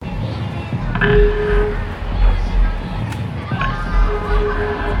Hello,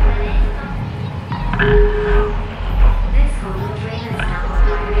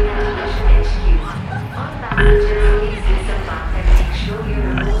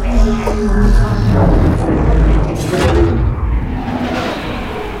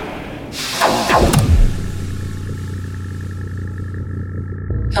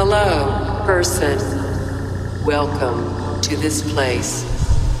 person. Welcome to this place.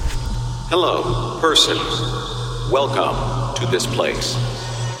 Hello, person. Welcome to this place.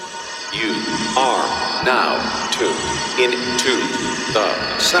 You are now tuned into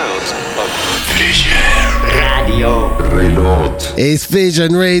the sounds of Vision Radio. Reload. It's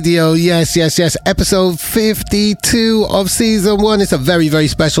Vision Radio, yes. Episode 52 of Season 1. It's a very, very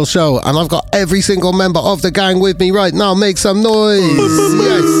special show, and I've got every single member of the gang with me right now. Make some noise.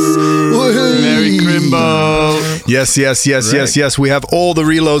 Yes. Woo-hoo. Merry Crimbo. Yes. Right. We have all the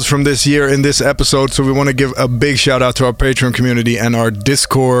reloads from this year in this episode, so we want to give a big shout out to our Patreon community and our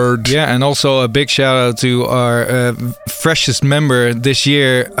Discord. Yeah, and also a big shout out to our freshest member this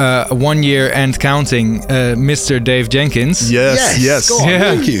year, 1 year and counting, Mr. Dave Jenkins. Yes. Go on,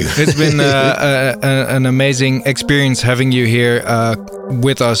 thank you. It's been an amazing experience having you here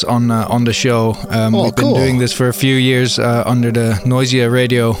with us on the show. We've been doing this for a few years under the Noisia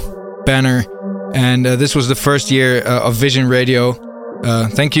Radio banner, and this was the first year of Vision Radio.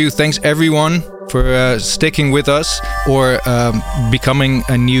 Thanks everyone for sticking with us or becoming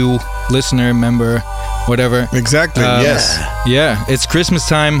a new listener, member, whatever. Exactly, yes. Yeah, it's Christmas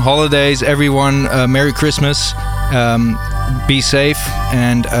time, holidays, everyone, Merry Christmas, be safe,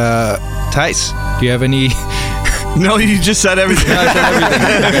 and Thijs, do you have any... No, you just said everything.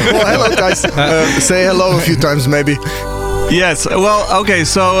 Well, hello guys. Say hello a few times maybe. Yes, well, okay,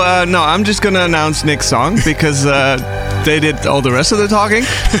 so no, I'm just gonna announce Nick's song because they did all the rest of the talking.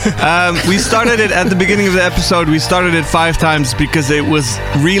 We started it at the beginning of the episode. We started it 5 times because it was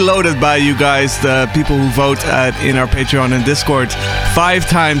reloaded by you guys, the people who vote in our Patreon and Discord. 5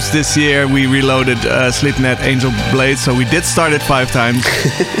 times this year we reloaded Sleepnet Angel Blade, so we did start it 5 times.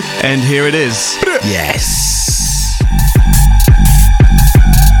 And here it is. Yes.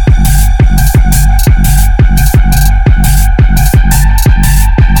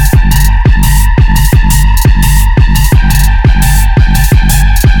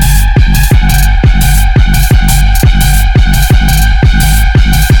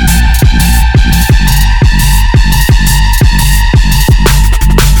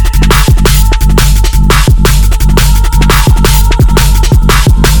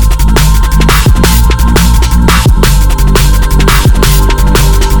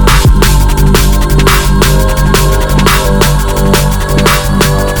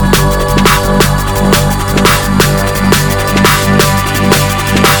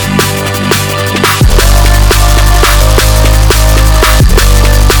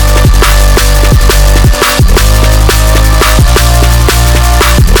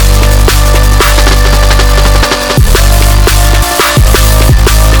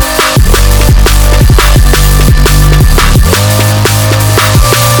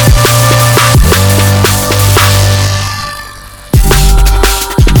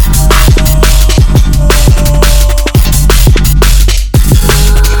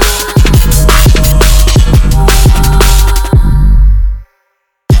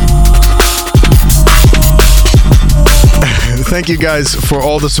 Thank you guys for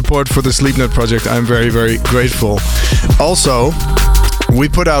all the support for the Sleepnet project. I'm very, very grateful. Also, we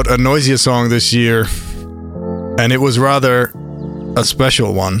put out a Noisia song this year, and it was rather a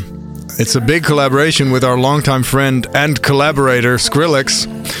special one. It's a big collaboration with our longtime friend and collaborator, Skrillex.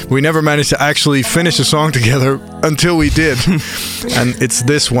 We never managed to actually finish a song together until we did. And it's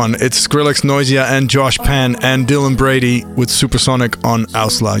this one. It's Skrillex, Noisia, and Josh Pan, and Dylan Brady with Supersonic on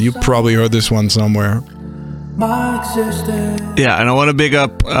Ausla. You probably heard this one somewhere. Yeah, and I want to big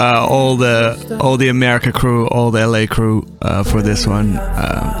up all the America crew, all the LA crew for this one.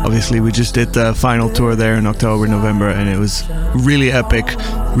 Obviously, we just did the final tour there in October, November, and it was really epic.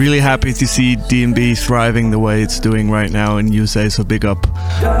 Really happy to see D&B thriving the way it's doing right now in USA. So big up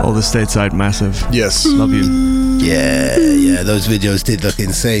all the stateside massive. Yes, love you. Yeah, those videos did look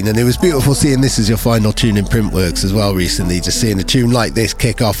insane, and it was beautiful seeing this as your final tune in Printworks as well recently. Just seeing a tune like this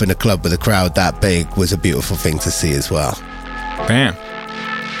kick off in a club with a crowd that big was a beautiful thing to see as well. Bam.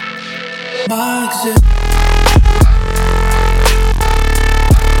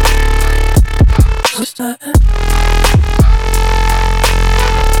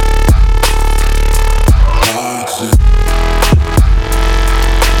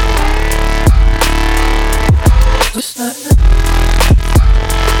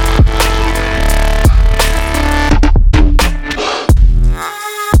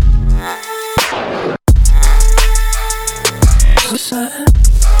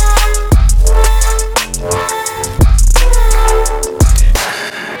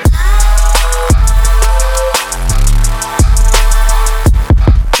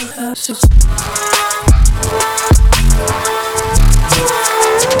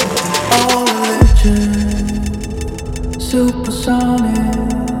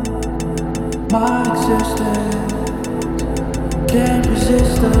 my existence. Can't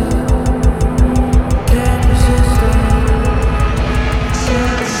resist it. Can't resist it.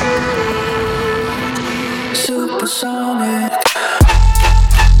 Supersonic.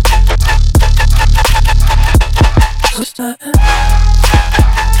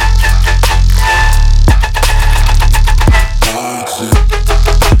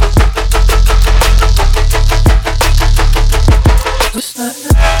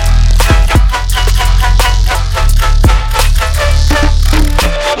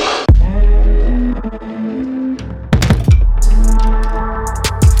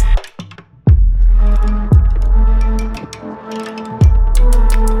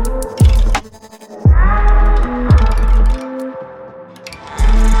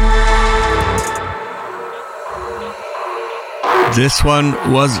 This one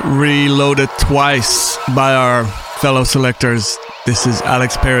was reloaded twice by our fellow selectors. This is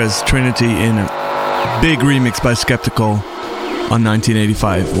Alex Perez, Trinity, in a big remix by Skeptical on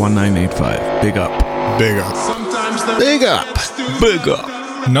 1985, 1985. Big up. Big up. Big up. Big up.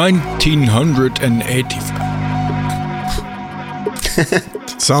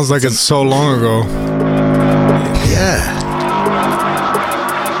 1985. Sounds like it's so long ago. Yeah.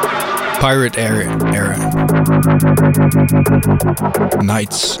 Pirate era.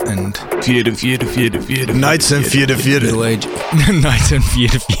 Knights and Vierde. Knights and Vierde. Middle Age. Knights and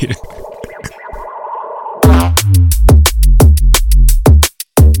Vierde.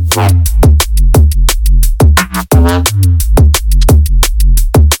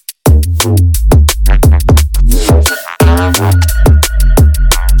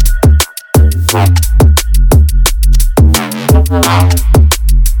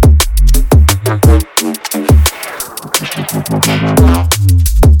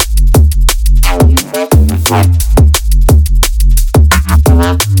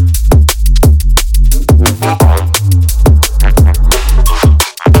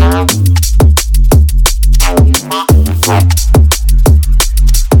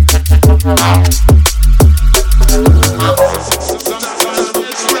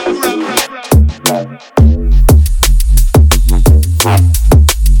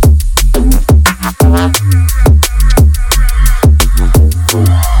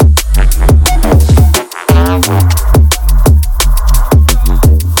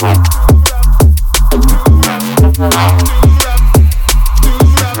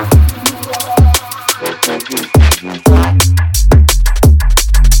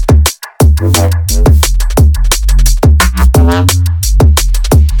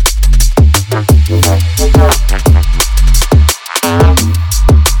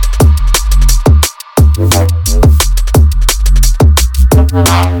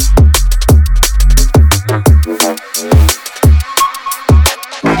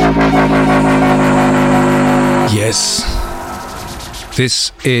 Yes.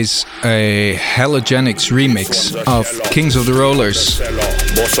 This is a Halogenics remix of Kings of the Rollers,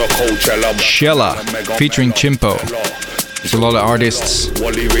 Shella, featuring Chimpo. There's a lot of artists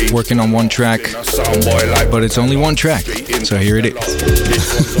working on one track, but it's only one track, so here it is.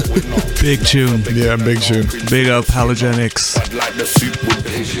 Big tune. Yeah, big tune. Big up Halogenics.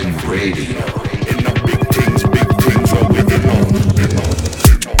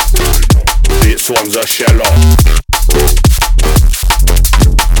 This one's a Shella.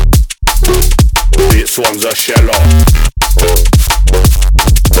 This one's a Shella.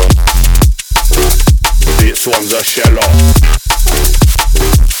 This one's a Shella.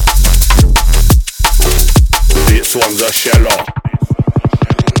 This one's a Shella.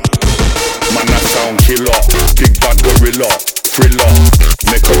 Man, that sound killer. Big bad gorilla. Thriller.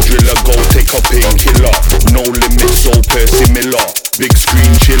 Make a driller go take a painkiller. No limit, so Percy Miller. Big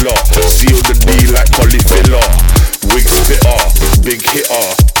screen chiller. Seal the D like polyfiller. Wig spitter. Big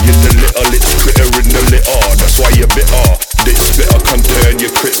hitter. You're the little it's critter in the litter. That's why you're bitter. This spitter can turn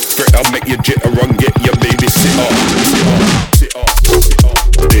your crit fritter. Make you jitter and get your babysitter.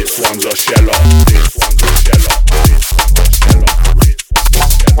 This one's a Shella. This one's a Shella.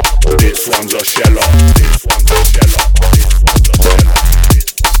 This one's a Shella. This one's a Shella.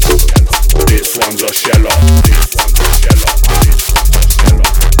 This one's a Shella.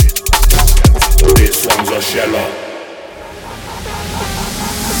 This one's a Shella.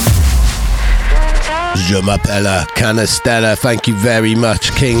 Je m'appelle Canastella. Thank you very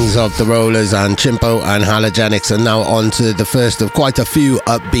much, Kings of the Rollers and Chimpo and Halogenics. And now on to the first of quite a few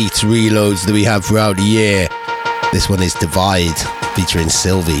upbeat reloads that we have throughout the year. This one is Divide, featuring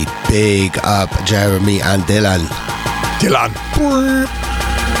Sylvie. Big up Jeremy and Dylan.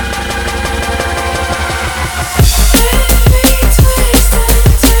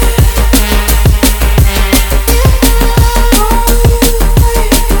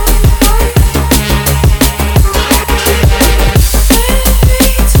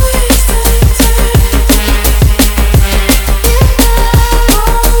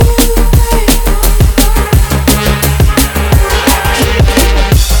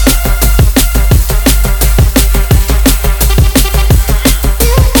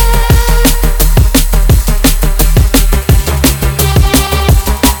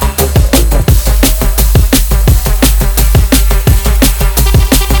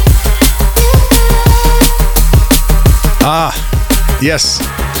 Yes,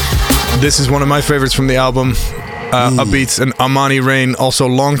 this is one of my favorites from the album. Upbeats and Amani Rain, also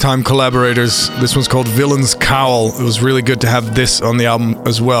longtime collaborators. This one's called Villain's Cowl. It was really good to have this on the album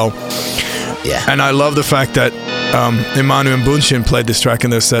as well. Yeah. And I love the fact that Emmanuel and Bunshin played this track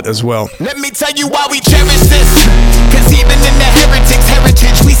in their set as well. Let me tell you why we cherish this. Cause even in the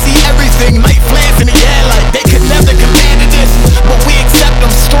heritage, we see everything. Light flares in the air like they could never compare to this. But we accept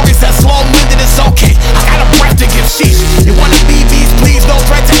them stories that's long-winded, it's okay. I got a breath to give, sheesh. You wanna be bees, please, no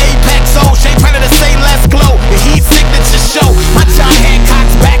threat to Apex. Oh, Shea Predator say less glow. The heat signature show. My John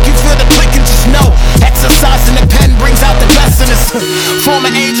Hancock's back, you feel the click and just know. Exercise in the pen brings out the best in us.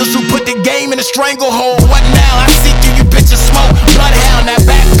 Former angels who put the game in a stranglehold. What now? I seek you bitches smoke. Bloodhound, that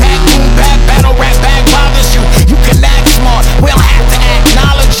backpack, boom bap, battle rap bag bothers you. You can act smart, we don't have to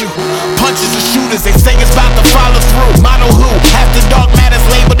acknowledge you. Punches and shooters, they say it's about to follow through. Model who? Half the dark matter's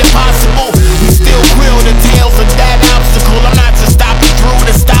labeled impossible. We still quill the tales of that obstacle. I'm not just stopping through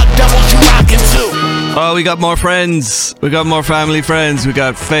the stock doubles you rockin' too. Oh, we got more friends. We got more family friends. We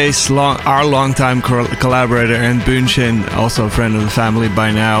got Face, our longtime collaborator, and Bunshin, also a friend of the family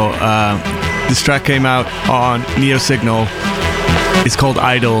by now. This track came out on Neo Signal. It's called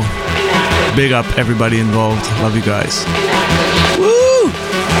Idol. Big up everybody involved. Love you guys. Woo!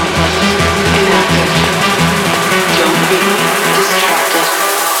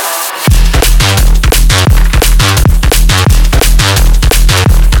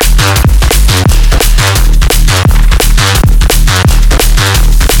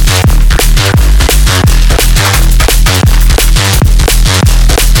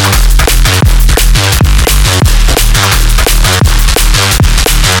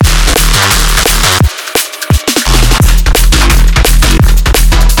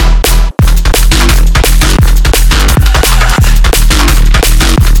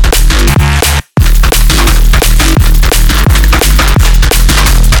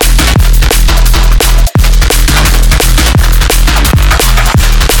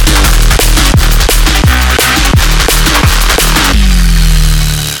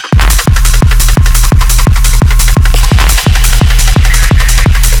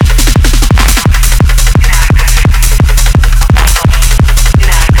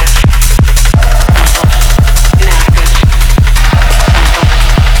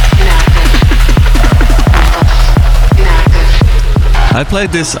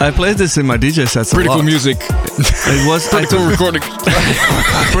 I played this in my DJ sets. Pretty cool music. It was pretty cool recording.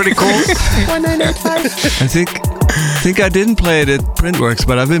 Pretty cool. 1985. I think I didn't play it at Printworks,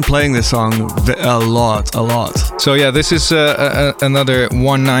 but I've been playing this song a lot. So yeah, this is another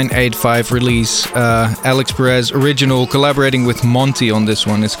 1985 release. Alex Perez original, collaborating with Monty on this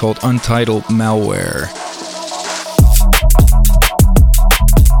one. It's called Untitled Malware.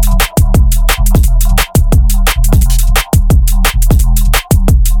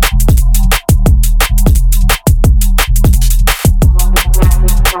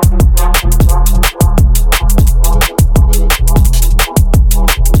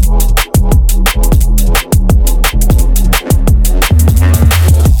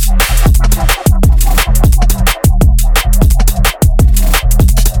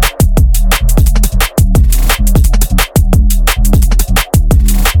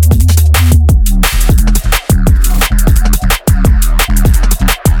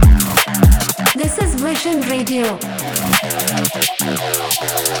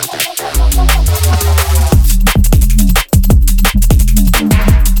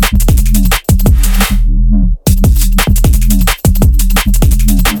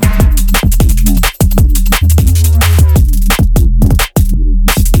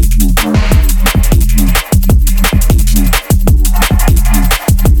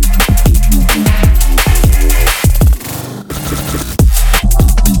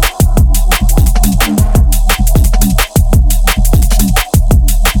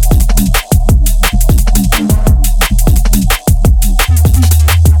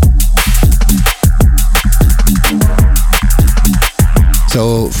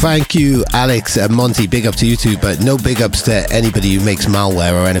 Thank you, Alex and Monty. Big up to you two, but no big ups to anybody who makes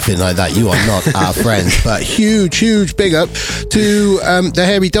malware or anything like that. You are not our friends. But huge big up to the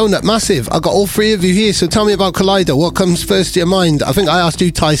Hairy Donut. Massive. I got all three of you here, so tell me about Collider. What comes first to your mind? I think I asked you,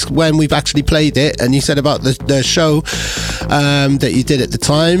 Tice, when we've actually played it, and you said about the show that you did at the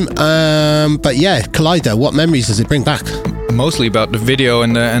time. But yeah, Collider, what memories does it bring back? Mostly about the video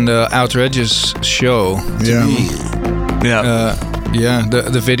and the Outer Edges show. Yeah,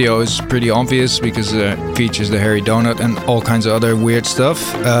 the video is pretty obvious because it features the Hairy Donut and all kinds of other weird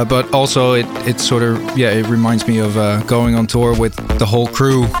stuff. But also it sort of, it reminds me of going on tour with the whole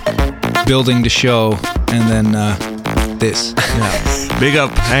crew, building the show, and then this. Yeah. Big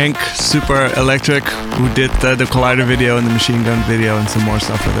up Hank, Super Electric, who did the Collider video and the Machine Gun video and some more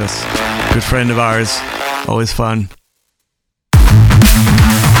stuff with us. Good friend of ours. Always fun.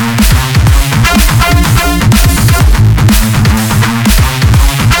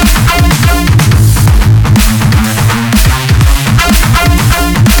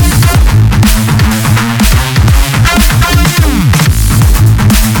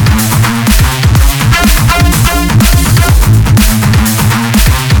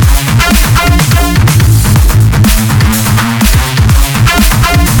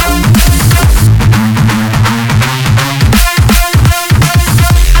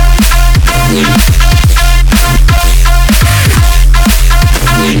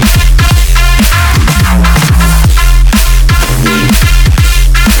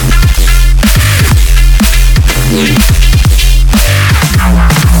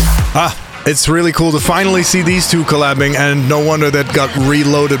 It's really cool to finally see these two collabing, and no wonder that got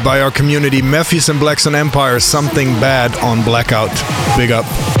reloaded by our community. Mephius and Black Sun Empire, Something Bad on Blackout. Big up.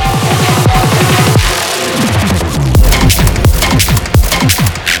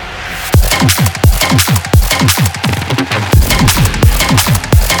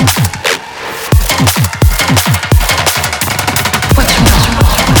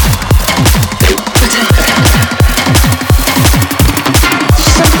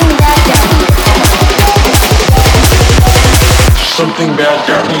 Something bad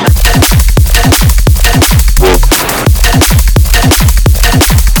got me.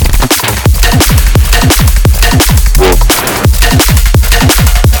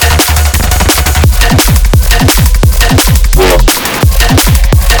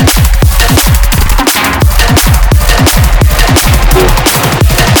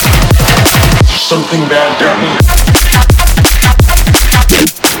 Something bad got me.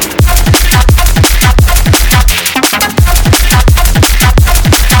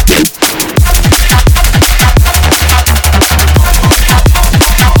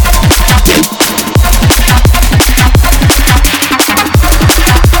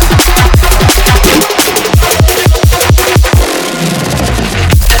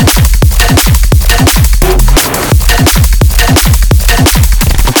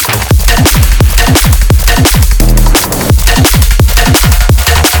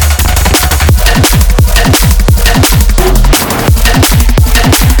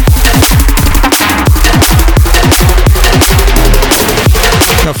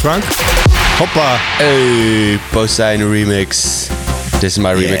 Frank? Hoppa. Hey, Poseidon remix. This is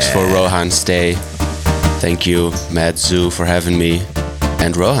my remix for Rohan Stay. Thank you, Mad Zoo, for having me,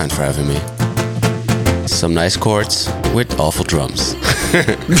 and Rohan for having me. Some nice chords with awful drums.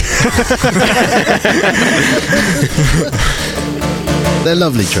 They're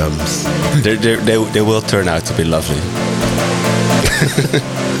lovely drums. They will turn out to be lovely.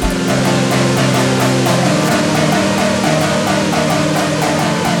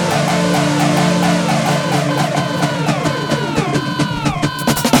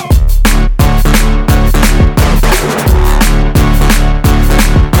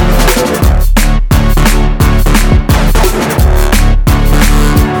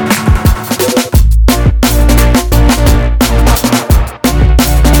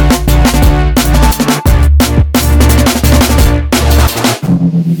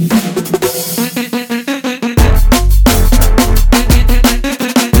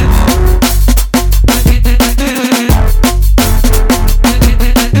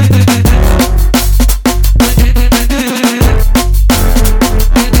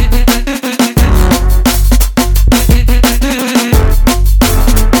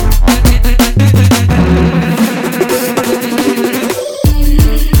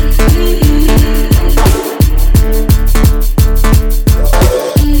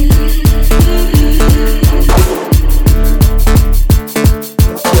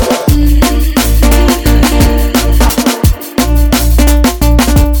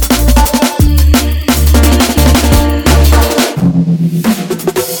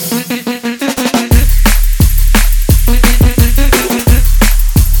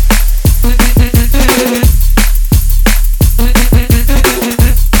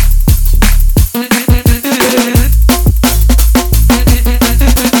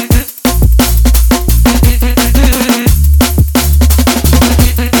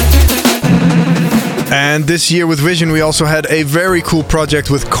 And this year with Vision, we also had a very cool project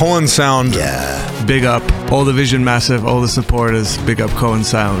with Cohen Sound. Yeah. Big up. All the Vision Massive, all the supporters. Big up Cohen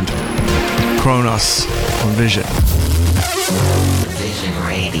Sound. Kronos on Vision. Vision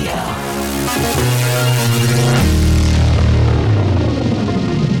Radio.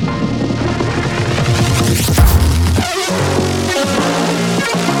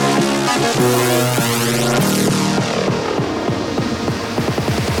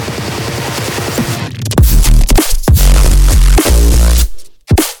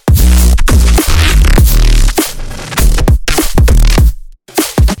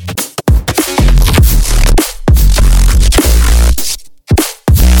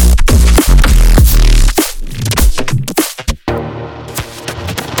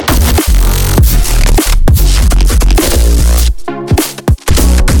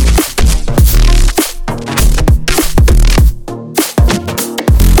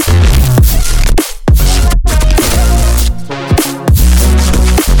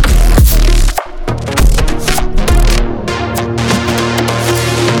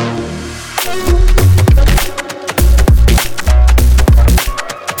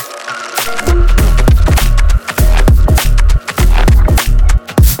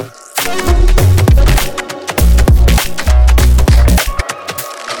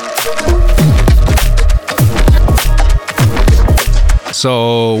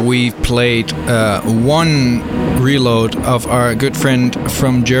 So we played one reload of our good friend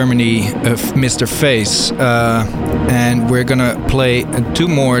from Germany, Mr. Face, and we're gonna play 2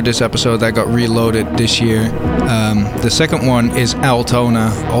 more this episode that got reloaded this year. The second one is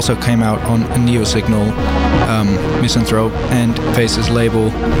Altona, also came out on Neo Signal, Misanthrope and Face's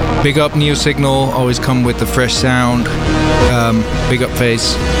label. Big up Neo Signal, always come with the fresh sound. Big up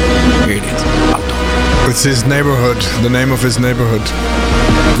Face. Here it is. It's his neighborhood, the name of his neighborhood.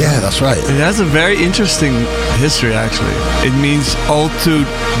 Yeah, that's right. It has a very interesting history, actually. It means all too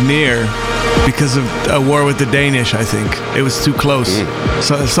near because of a war with the Danish, I think. It was too close.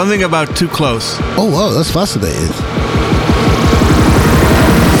 So something about too close. Oh, wow, that's fascinating.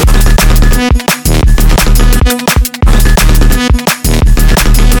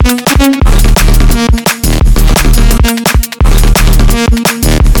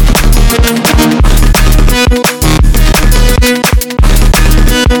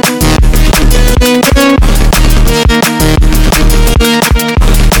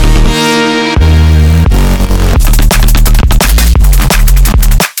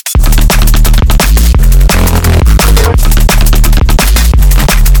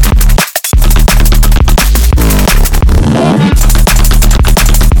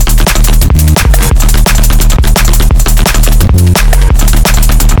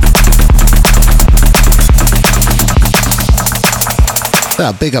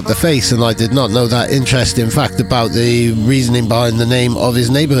 Big up the Face, and I did not know that interesting fact about the reasoning behind the name of his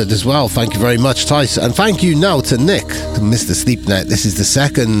neighborhood as well. Thank you very much, Tice, and thank you now to Nick, Mr. Sleepnet. This is the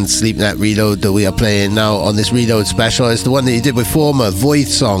second Sleepnet reload that we are playing now on this reload special. It's the one that you did with Former, Void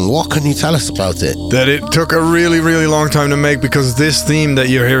Song. What can you tell us about it? That it took a really, really long time to make, because this theme that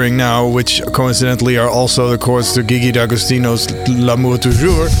you're hearing now, which coincidentally are also the chords to Gigi D'Agostino's L'amour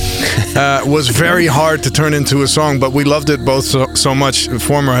toujours, was very hard to turn into a song, but we loved it both so much.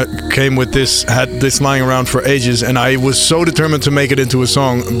 Former came with this, had this lying around for ages, and I was so determined to make it into a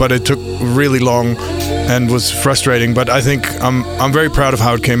song, but it took really long and was frustrating. But I think I'm very proud of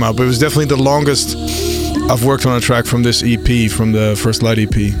how it came out. But it was definitely the longest I've worked on a track from this EP, from the First Light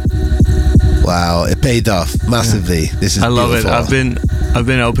EP. Wow, it paid off massively. This is I love beautiful. it. I've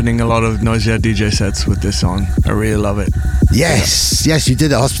been opening a lot of Noisia DJ sets with this song. I really love it. Yes, you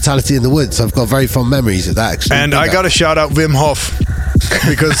did it. Hospitality in the Woods. I've got very fond memories of that, actually. And I got to shout out Wim Hof,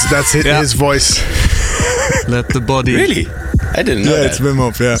 because that's his voice. Let the body. Really? I didn't know that. Yeah, it's Wim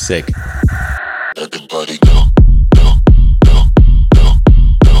Hof, yeah. Sick. Let the body go.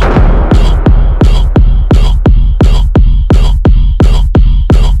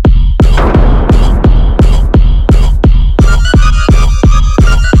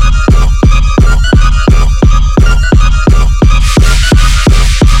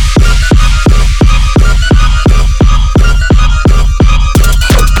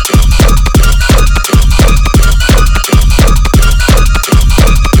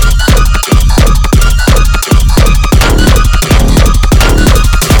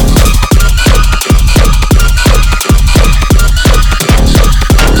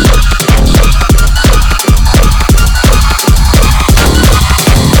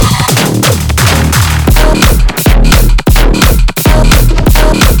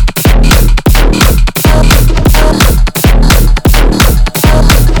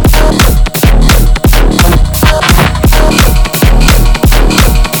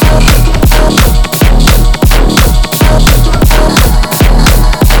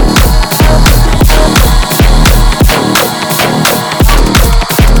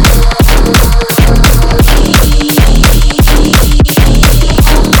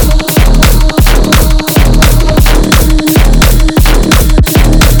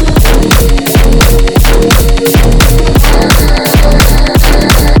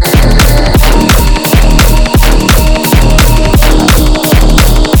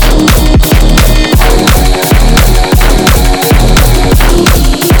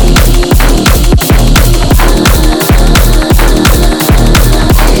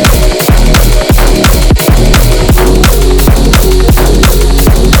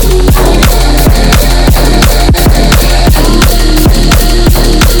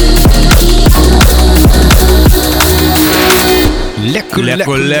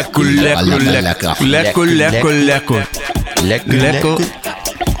 Lekker.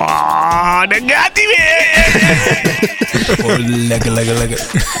 Ah, daar gaat hij weer. Oh, lekker.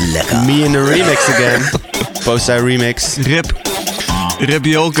 Me in the remix again. Post-I remix. Rip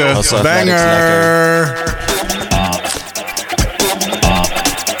Jolke. Banger.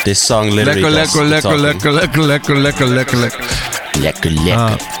 This song literally does the talking. Lekker.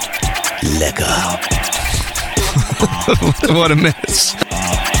 Lekker. What a mess.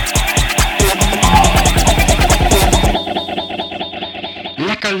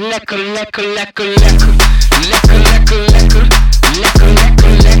 Lekker, lekker, lekker, lekker, lekker. Lekker, lekker, lekker. Lekker,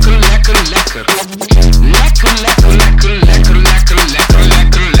 lekker, lekker, lekker, lekker. Lekker, lekker, lekker, lekker, lekker, lekker,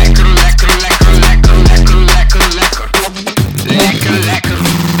 lekker, lekker, lekker, lekker, lekker, lekker, lekker, lekker. Lekker, lekker.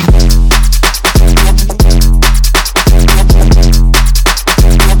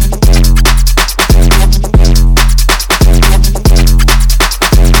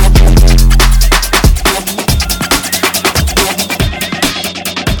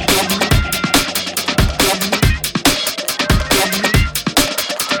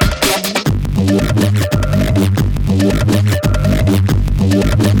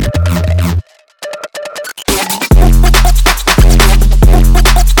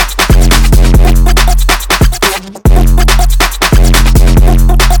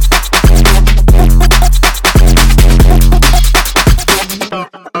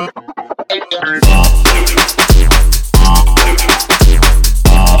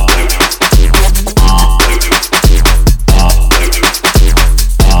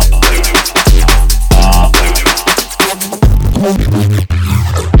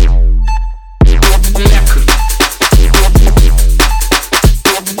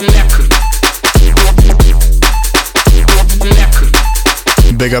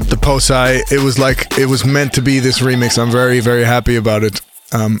 Big up the Posei. It was like it was meant to be this remix. I'm very, very happy about it.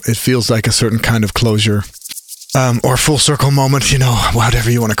 It feels like a certain kind of closure or full circle moment, you know,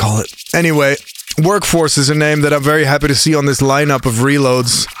 whatever you want to call it. Anyway, Workforce is a name that I'm very happy to see on this lineup of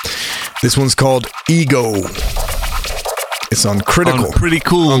reloads. This one's called Ego. It's on Critical. On Pretty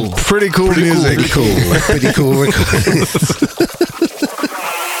Cool. On Pretty Cool Music. Pretty cool. Pretty cool.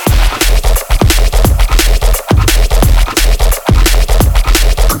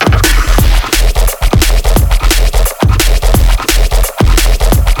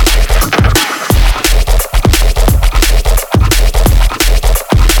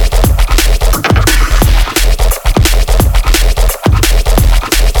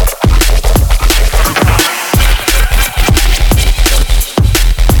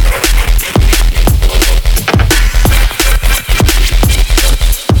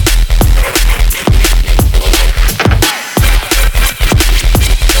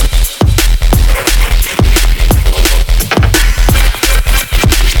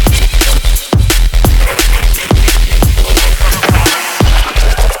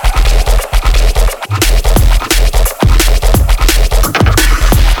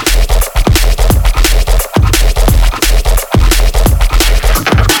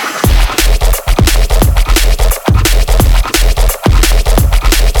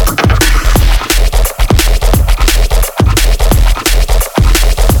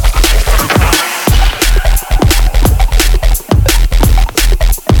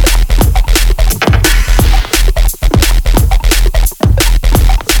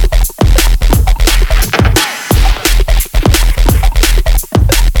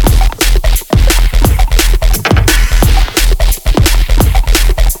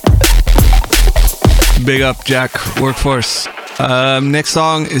 Big up, Jack. Workforce. Next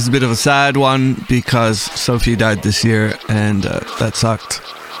song is a bit of a sad one because Sophie died this year and that sucked.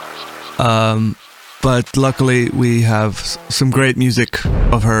 But luckily we have some great music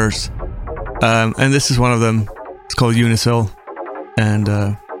of hers. And this is one of them. It's called Unisil. And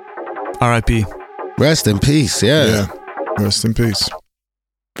R.I.P. Rest in peace, yeah. Rest in peace.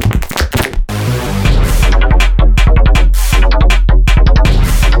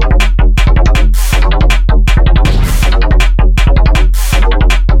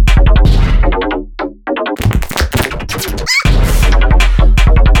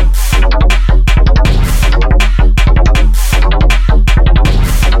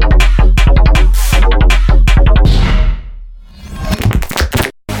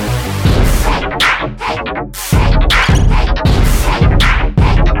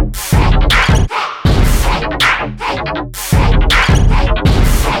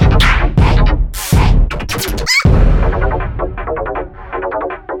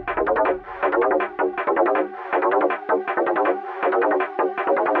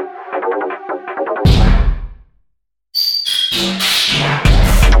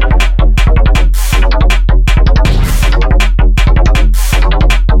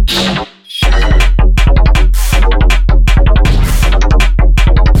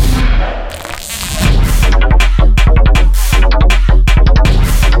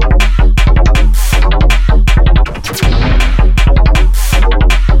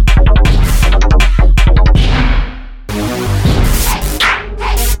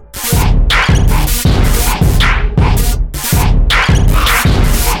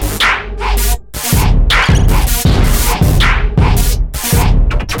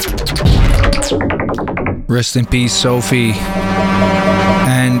 Rest in peace, Sophie.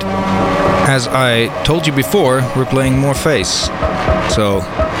 And as I told you before, we're playing more Face. So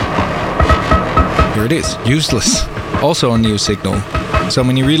here it is, Useless. Also on New Signal. So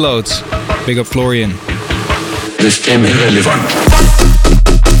many reloads. Big up Florian. System irrelevant.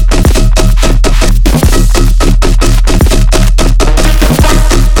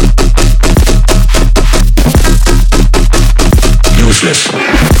 Useless.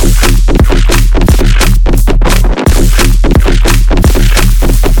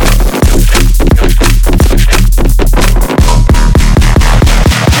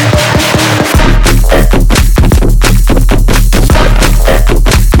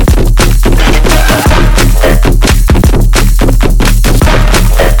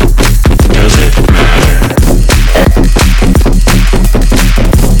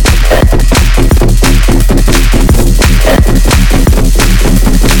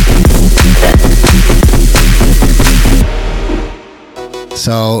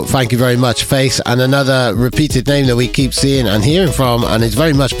 So thank you very much, Face. And another repeated name that we keep seeing and hearing from, and it's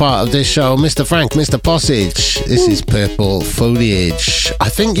very much part of this show, Mr. Frank, Mr. Possage. This is Purple Foliage. I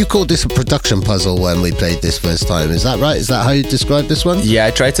think you called this a production puzzle when we played this first time. Is that right? Is that how you described this one? Yeah,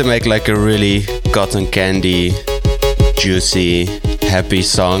 I tried to make like a really cotton candy, juicy, happy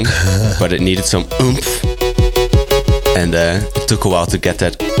song, but it needed some oomph. And it took a while to get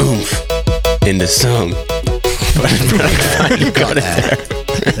that oomph in the song. But I finally got it there.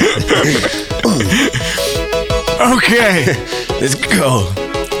 Okay, let's go.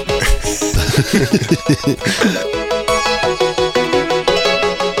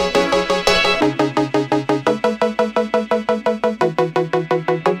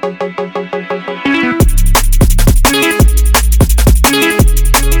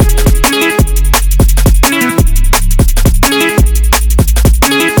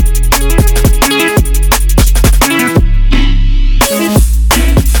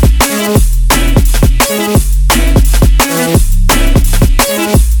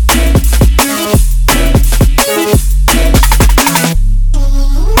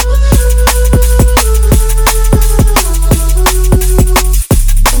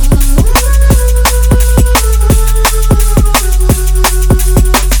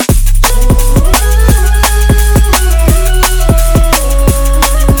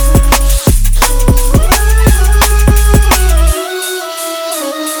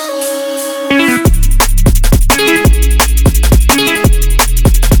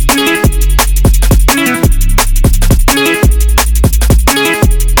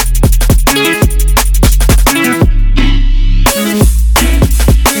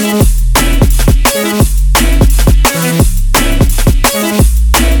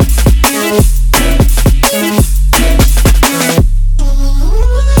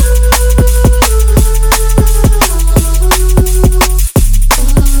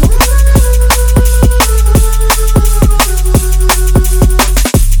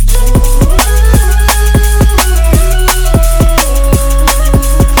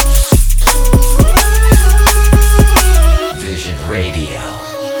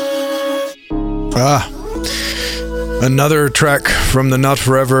 Another track from the Not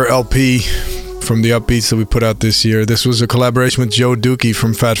Forever LP from the upbeats that we put out this year. This was a collaboration with Joe Dookie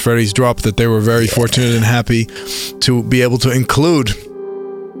from Fat Freddy's Drop that they were very fortunate and happy to be able to include.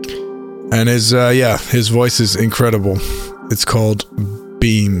 And his voice is incredible. It's called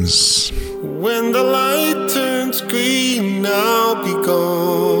Beams. When the light turns green, I'll be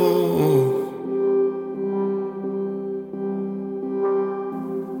gone.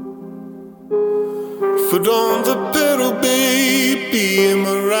 Foot on the pedal, baby, am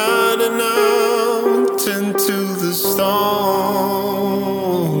I riding out into the storm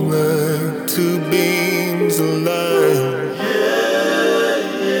like two beams of light?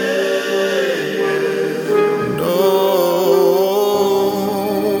 No,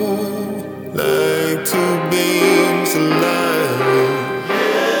 like two beams of light.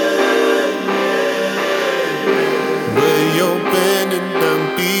 Where you're bending, I'm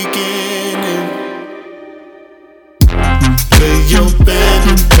beginning. Where you're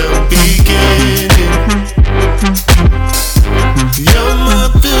bending, I'm beginning. You're my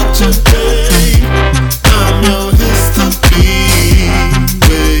future, babe. I'm your history.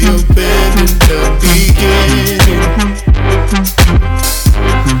 Where you're bending, I'm beginning.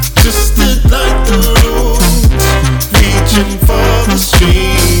 Just like the roots, reaching for the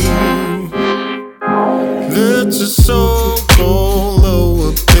stream. Let your soul go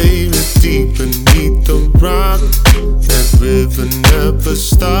lower, baby, deep beneath the rock. That river never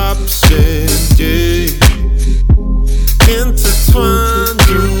stops, yeah. Intertwined,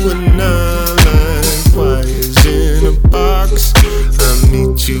 you and I like wire.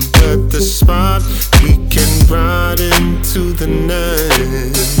 the night.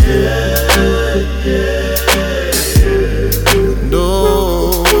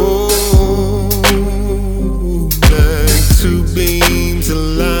 No, like two beams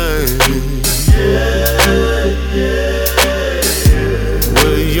aligned.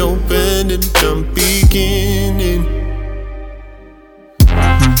 Where you're bending, I'm beginning.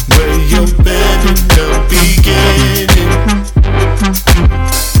 Where you're bending, I'm beginning.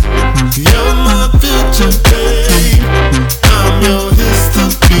 You're my future, babe. I'm your history.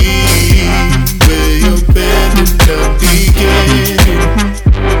 Where you're bending, I'm beginning.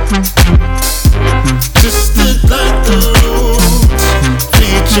 Twisted like the roots,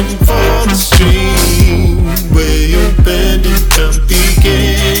 reaching for the stream. Where you're bending, I'm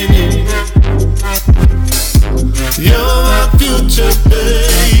beginning. You're my future,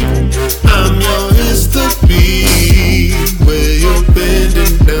 babe. I'm your history. Where you're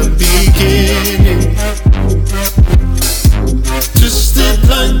bending, I'm beginning. Twisted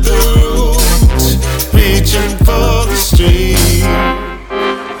like the roots, reaching for the stream.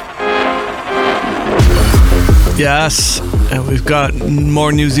 Yes, and we've got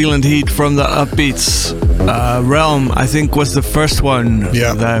more New Zealand heat from the Upbeats. Realm, I think, was the first one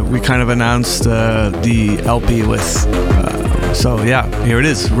that we kind of announced the LP with. So yeah, here it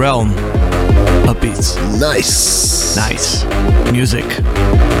is, Realm, Upbeats. Nice music.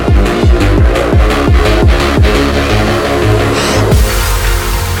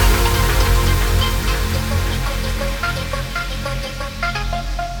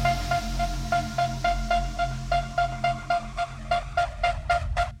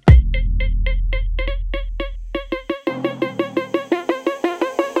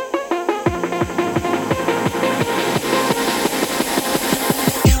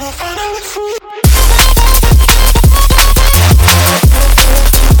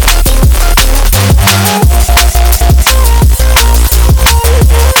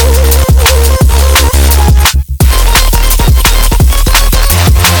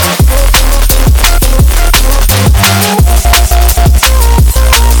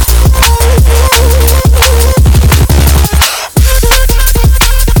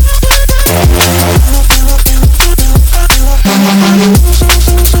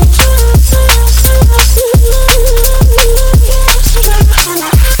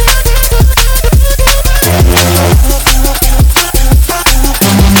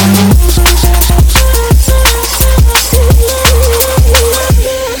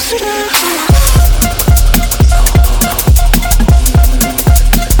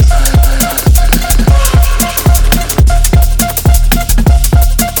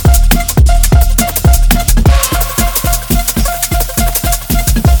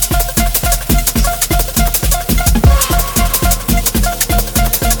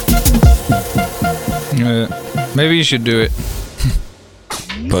 Maybe you should do it.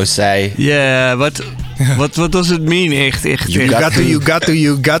 Posei. Yeah, but what does it mean? Echt. You got to. You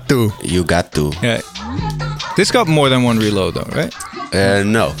got to. Yeah. This got more than one reload though, right?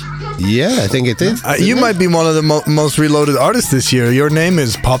 No. Yeah, I think it is. You might be one of the most reloaded artists this year. Your name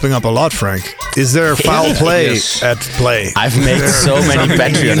is popping up a lot, Frank. Is there foul play at play? I've made so many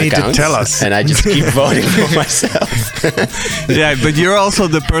Patreon You need accounts, to tell us. and I just keep voting for myself. Yeah, but you're also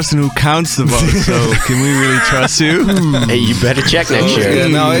the person who counts the votes, so can we really trust you? Hey, you better check next year. Yeah,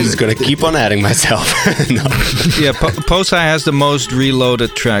 no, I'm just gonna keep on adding myself. No. Yeah, Posei has the most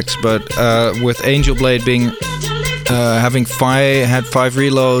reloaded tracks, but with Angel Blade being having had 5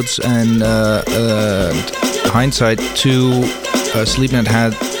 reloads and Hindsight 2, Sleepnet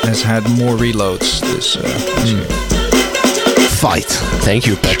has had more reloads this year. Fight. Thank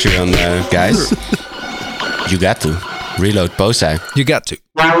you, Patreon guys. You got to reload Posei. You got to.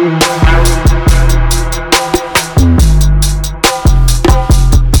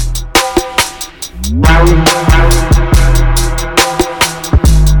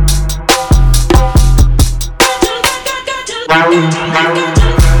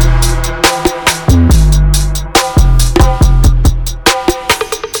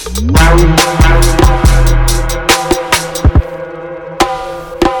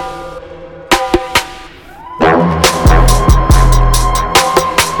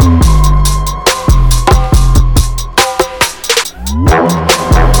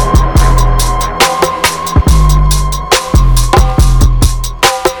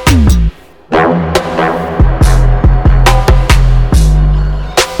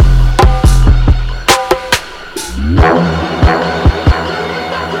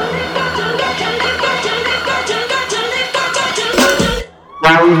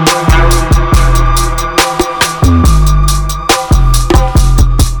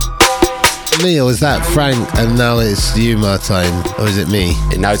 that Frank and now it's you, Martijn, or is it me?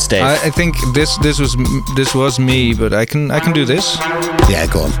 And now it's Dave. I think this was me, but I can do this. Yeah,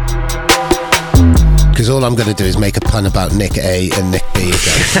 go on. Because all I'm going to do is make a pun about Nick A and Nick B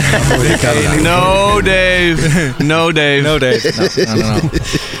again. No, Dave. No, Dave. No, Dave. No.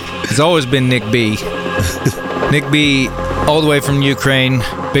 It's always been Nick B. Nick B, all the way from Ukraine.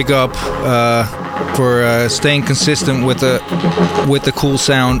 Big up for staying consistent with the cool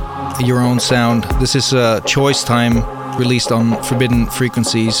sound, your own sound. This is Choice Time, released on Forbidden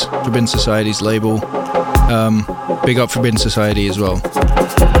Frequencies, Forbidden Society's label. Big up Forbidden Society as well.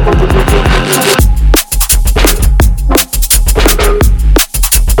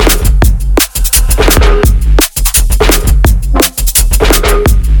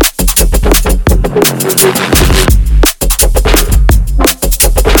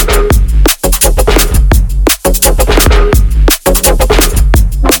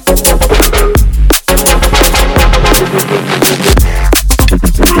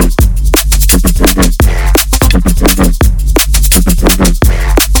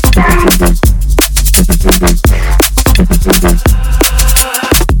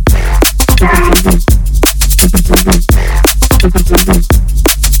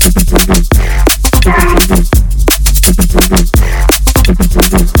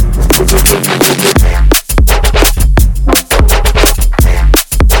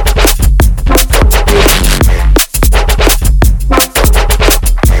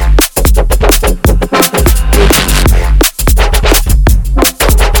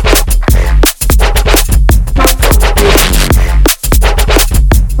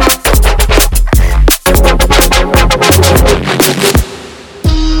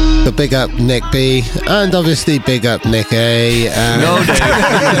 Big up Nick B, and obviously big up Nick A. No,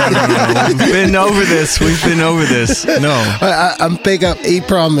 Dave. We've been over this. No. And big up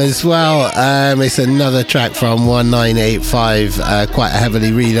EPROM as well. It's another track from 1985, quite a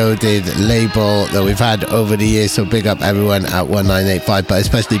heavily reloaded label that we've had over the years. So big up everyone at 1985, but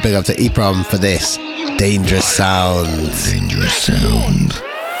especially big up to EPROM for this Dangerous Sound. Dangerous Sound.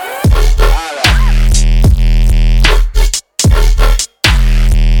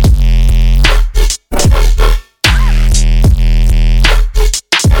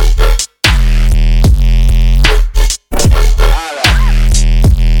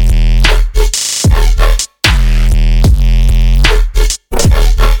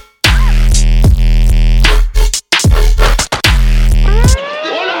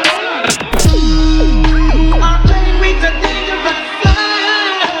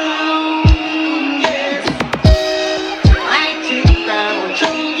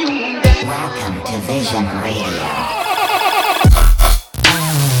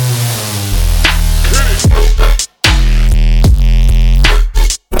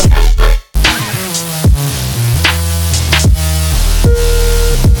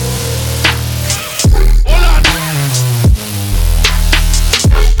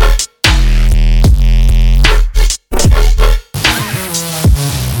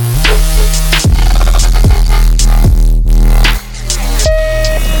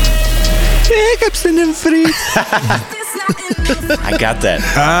 I got that.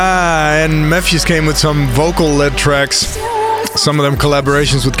 And Mephius came with some vocal-led tracks. Some of them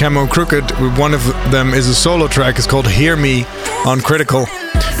collaborations with Camo and Crooked. One of them is a solo track. It's called Hear Me on Critical.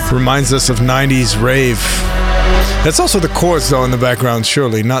 Reminds us of 90s rave. That's also the chords, though, in the background,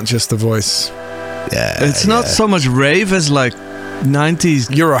 surely, not just the voice. Yeah, it's not so much rave as like 90s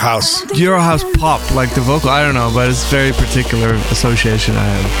Eurohouse pop, like the vocal. I don't know, but it's very particular association I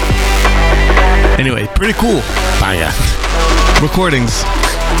have. Anyway, pretty cool. Banger. Recordings.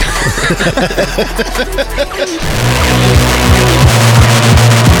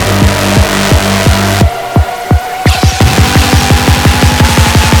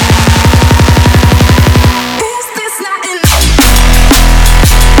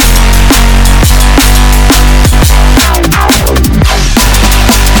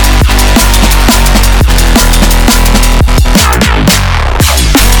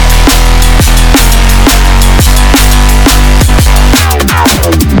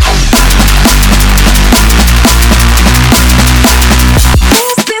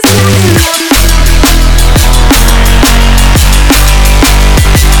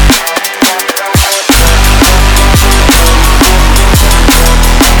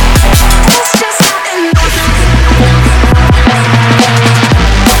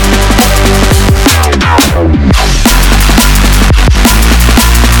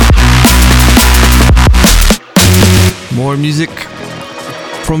 More music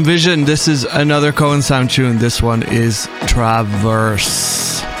from Vision. This is another Cohen Sound tune. This one is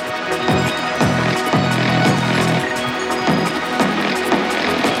Traverse.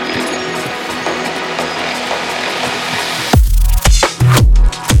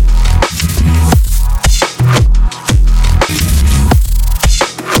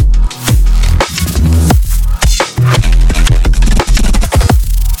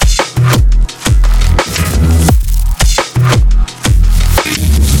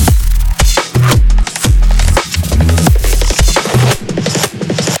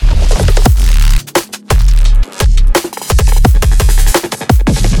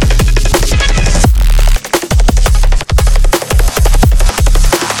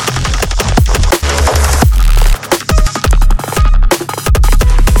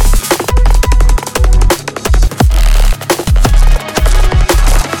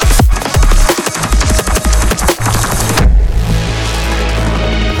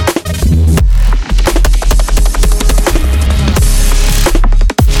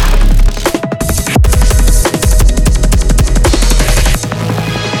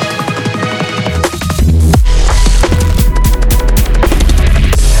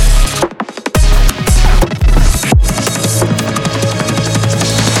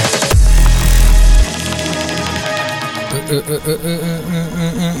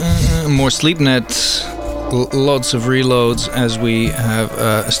 more Sleepnet, lots of reloads as we have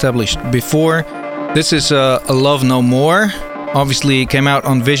established before. This is A Love No More. Obviously came out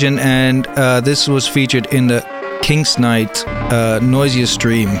on Vision, and this was featured in the King's Night Noisia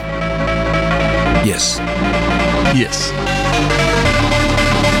stream. Yes. Yes.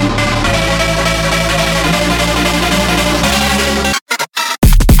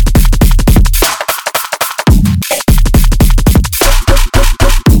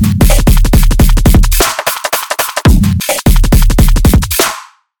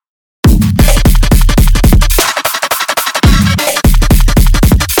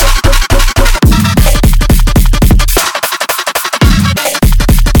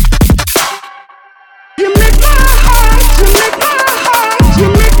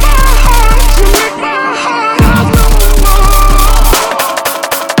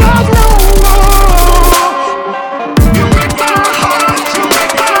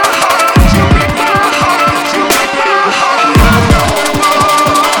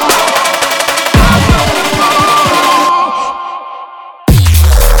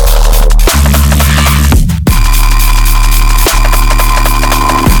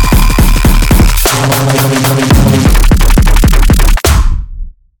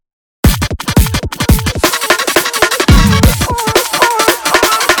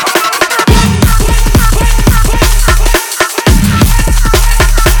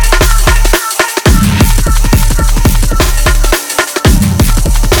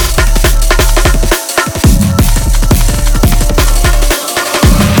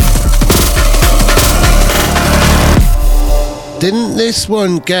 Didn't this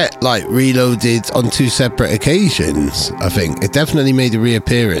one get like reloaded on 2 separate occasions? I think it definitely made a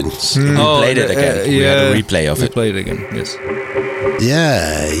reappearance. We played it again. We had a replay of it. We played it again, yes.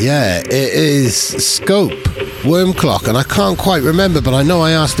 Yeah. It is Scope, Worm Clock, and I can't quite remember, but I know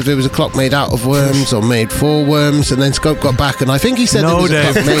I asked if it was a clock made out of worms or made for worms, and then Scope got back, and I think he said it was a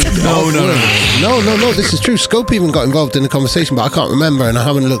clock made of worms. No, this is true. Scope even got involved in the conversation, but I can't remember, and I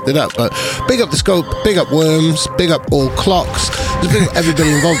haven't looked it up. But big up the Scope, big up Worms, big up all clocks. Just big up everybody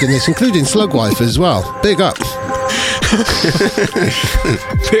involved in this, including Slugwife as well. Big up.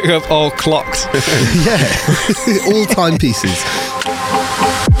 Big up all clocks. Yeah, all timepieces.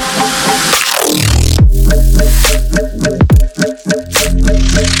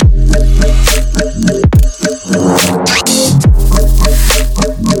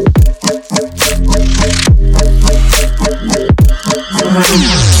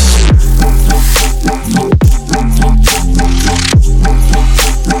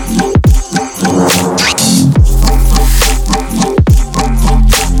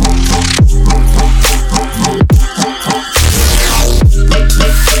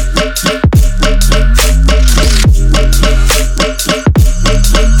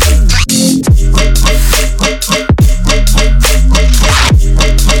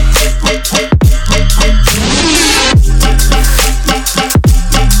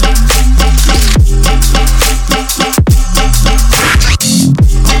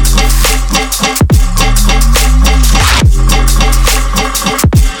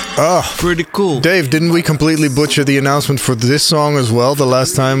 Pretty cool. Dave, didn't we completely butcher the announcement for this song as well the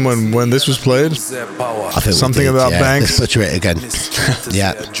last time when this was played? I think something about banks. Let's butcher it again.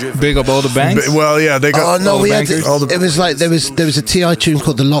 Yeah. Big up all the banks. Well, yeah, they got. Oh no, all we the had. It was like there was a TI tune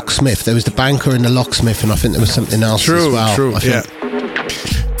called The Locksmith. There was the banker and the locksmith, and I think there was something else as well. True. Yeah.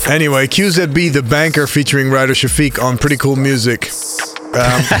 Anyway, QZB the Banker featuring Ryder Shafiq on Pretty Cool Music.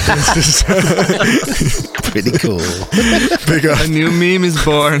 Pretty cool. Big up. A new meme is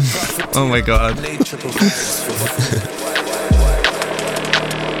born. Oh my god. They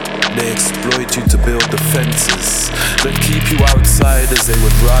exploit you to build defenses that keep you outside, as they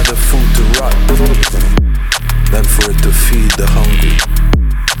would rather food to rot than for it to feed the hungry,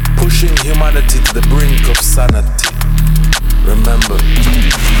 pushing humanity to the brink of sanity. Remember,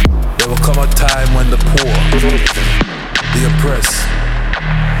 there will come a time when the poor, the oppressed,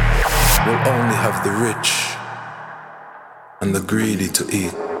 will only have the rich and the greedy to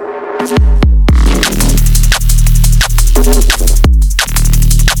eat.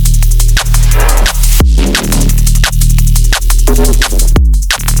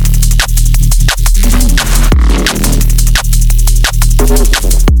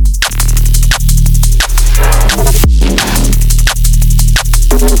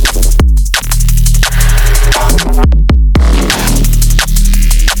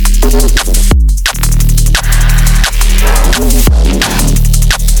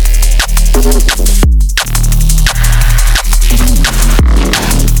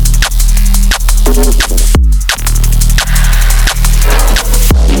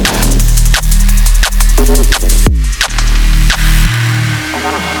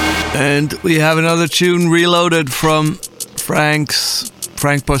 And we have another tune reloaded from Frank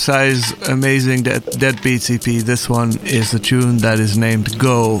Posey's amazing Dead Beats EP. This one is a tune that is named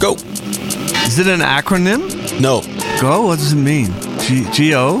Go. Go. Is it an acronym? No. Go? What does it mean?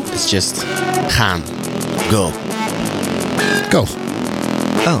 G-O? It's just gaan. Go. Go.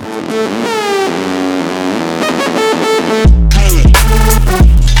 Oh.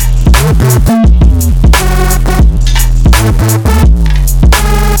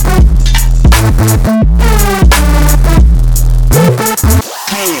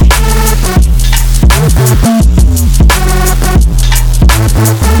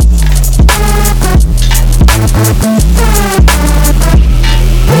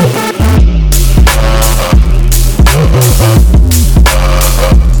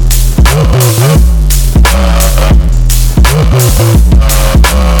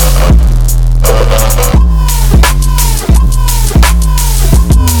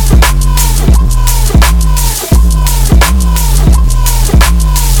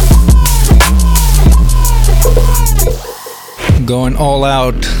 Going all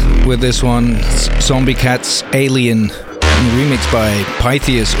out with this one, Zombie Cats Alien, remixed by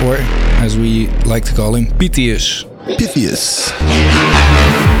Pythius, or as we like to call him, Pythius. Pythius.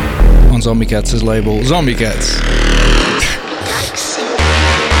 On Zombie Cats' label, Zombie Cats.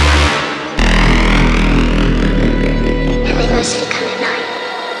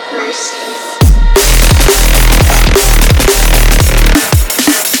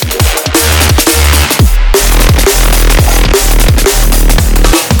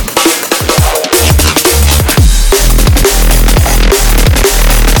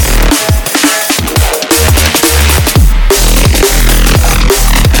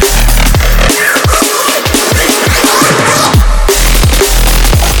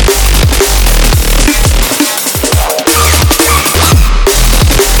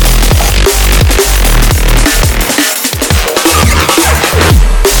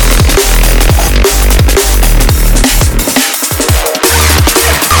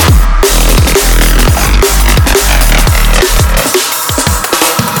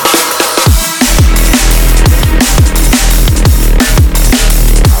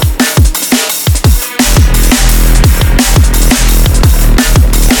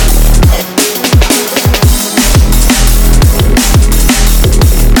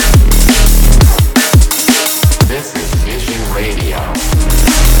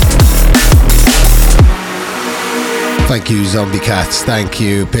 Thank you, Zombie Cats. Thank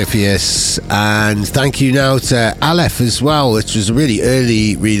you, Pythius. And thank you now to Aleph as well, which was a really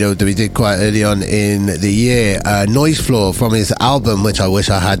early reload that we did quite early on in the year. Noise Floor from his album, which I wish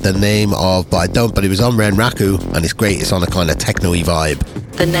I had the name of, but I don't. But it was on Renraku, and it's great. It's on a kind of techno-y vibe.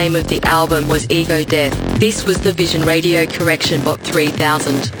 The name of the album was Ego Death. This was the Vision Radio Correction Bot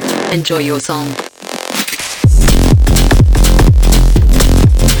 3000. Enjoy your song.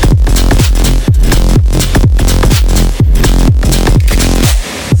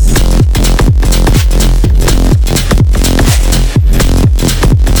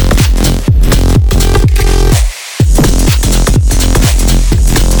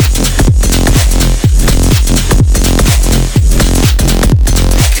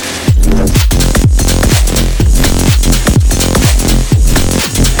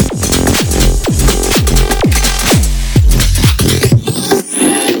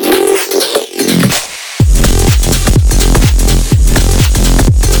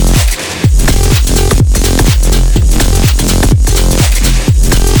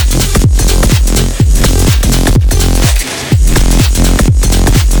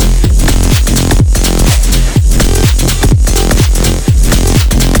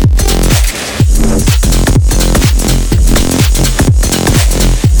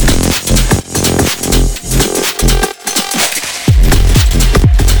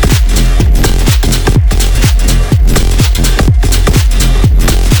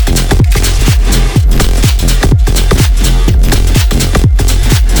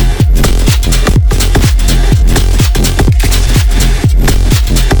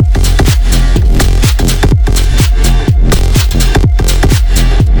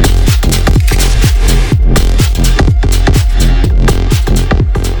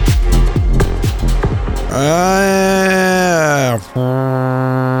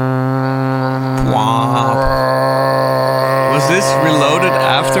 Was this reloaded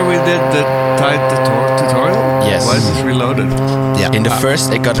after we did the Tide tutorial? Yes. Why is this reloaded? Yeah. In the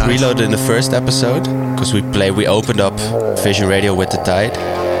first, it got reloaded in the first episode because we opened up Vision Radio with the Tide,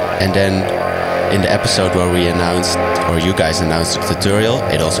 and then in the episode where we announced, or you guys announced the tutorial,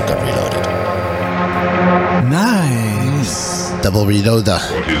 it also got reloaded. Nice. Double Reloader.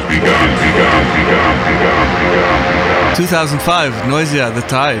 2005, Noisia, The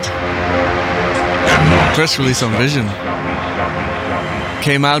Tide. Press release on Vision.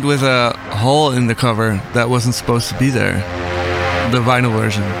 Came out with a hole in the cover that wasn't supposed to be there. The vinyl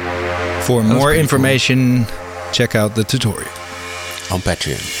version. For more information, check out the tutorial on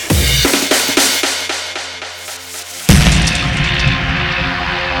Patreon.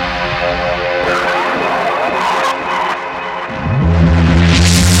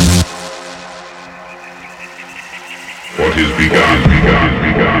 What is begun,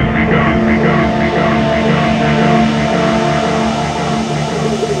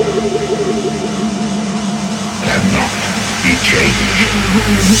 cannot be changed.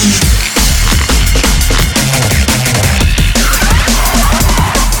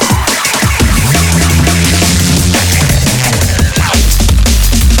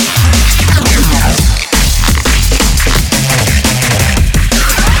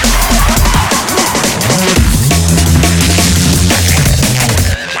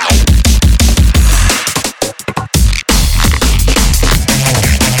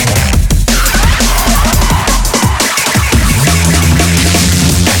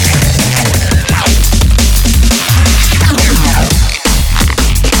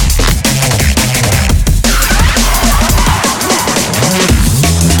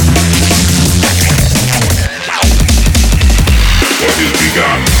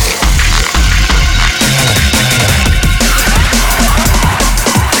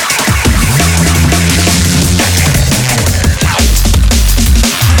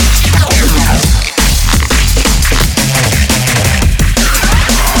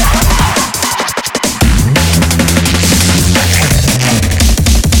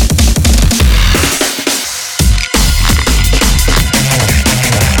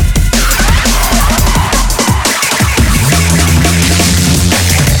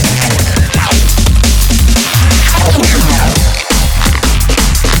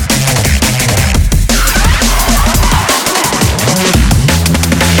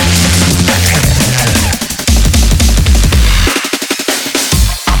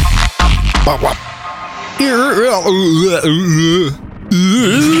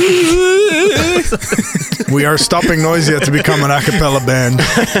 We are stopping Noisia to become an a cappella band.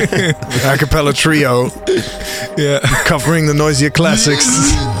 A cappella trio. Yeah. Covering the Noisia classics.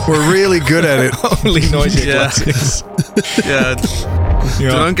 We're really good at it. Only Noisia classics. Yeah.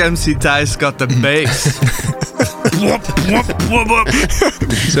 Drunk MC Thijs got the bass.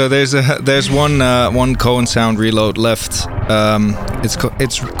 So there's one Cohen Sound reload left. It's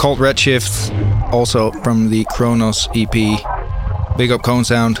called Redshift, also from the Chronos EP. Big up Cohen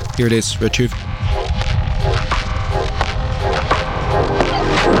Sound. Here it is, Redshift.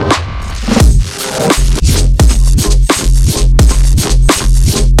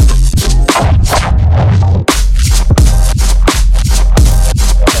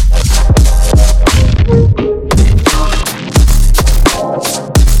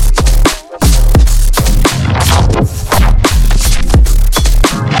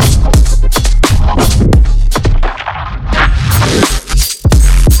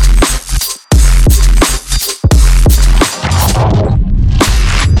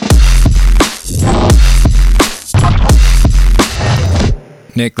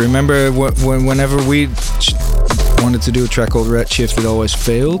 Nick, remember whenever we wanted to do a track called Redshift, it always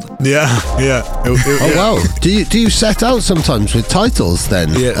failed? Yeah. Oh wow! Do you set out sometimes with titles then,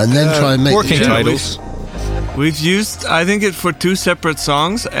 and then try and make working titles? We've used, I think, it for 2 separate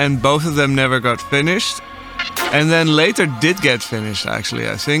songs, and both of them never got finished. And then later did get finished. Actually,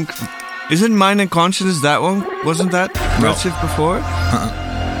 I think. Isn't Mind and Conscience that one? Wasn't that Redshift before?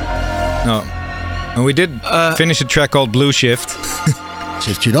 No. And we did finish a track called Blue Shift.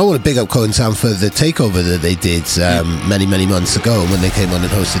 You know, I want to big up Cohen Sound for the takeover that they did many months ago when they came on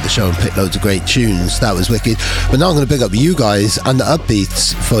and hosted the show and picked loads of great tunes. That was wicked. But now I'm going to big up you guys and the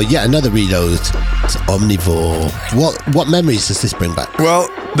Upbeats for yet another reload. It's Omnivore. What memories does this bring back? Well,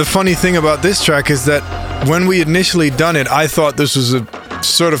 the funny thing about this track is that when we initially done it, I thought this was a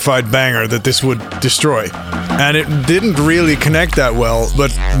certified banger that this would destroy. And it didn't really connect that well,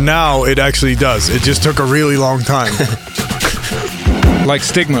 but now it actually does. It just took a really long time. Like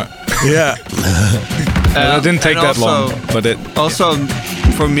Stigma. Yeah. It didn't take that long, but it... Also,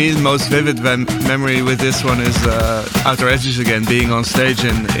 for me, the most vivid memory with this one is Outer Edges again, being on stage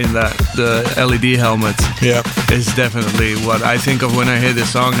in the LED helmet. Yeah. Is definitely what I think of when I hear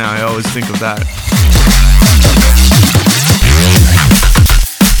this song now. I always think of that.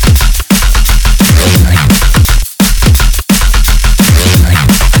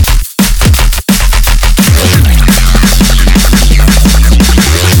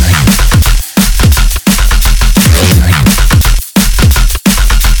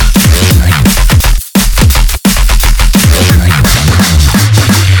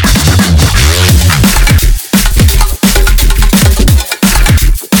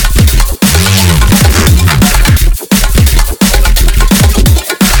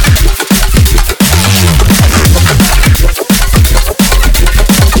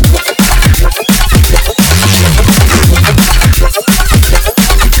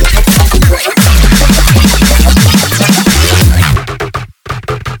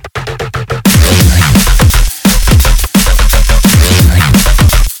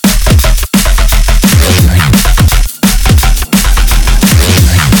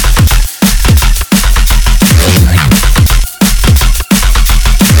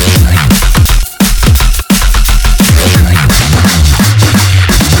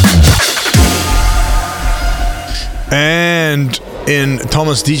 in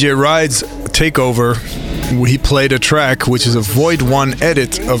Thomas DJ Ride's takeover, he played a track which is a Void 1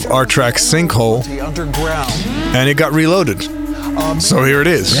 edit of our track Sinkhole, and it got reloaded. So here it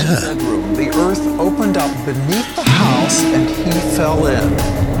is. Yeah. The earth opened up beneath the house and he fell in.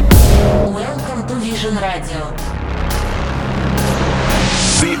 Welcome to Vision Radio.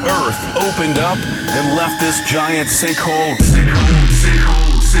 The earth opened up and left this giant sinkhole.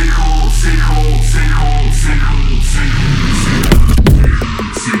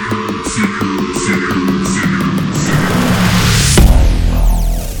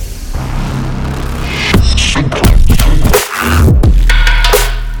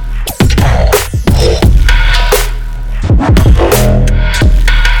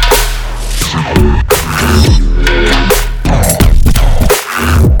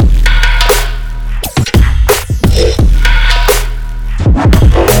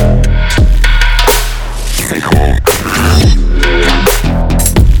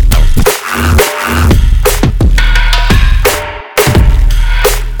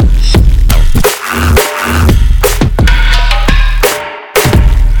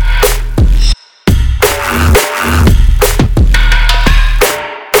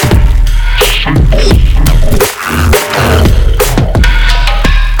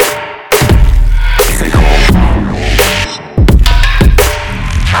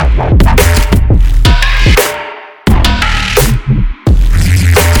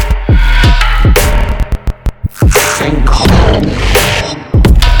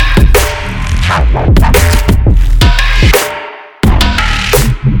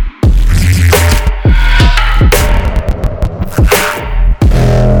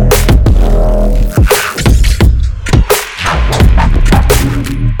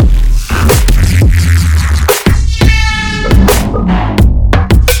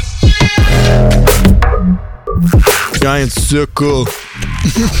 Giant circle.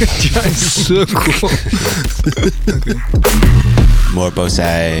 Giant circle. Okay. More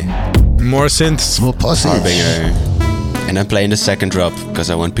Bosai. More synths. More pussy. Harbinger. And I'm playing the second drop because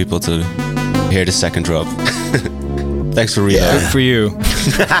I want people to hear the second drop. Thanks for reading. Good for you.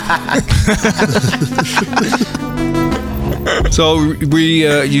 So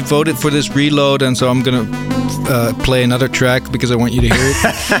you voted for this reload, and so I'm gonna play another track because I want you to hear it.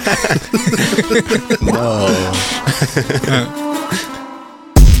 No.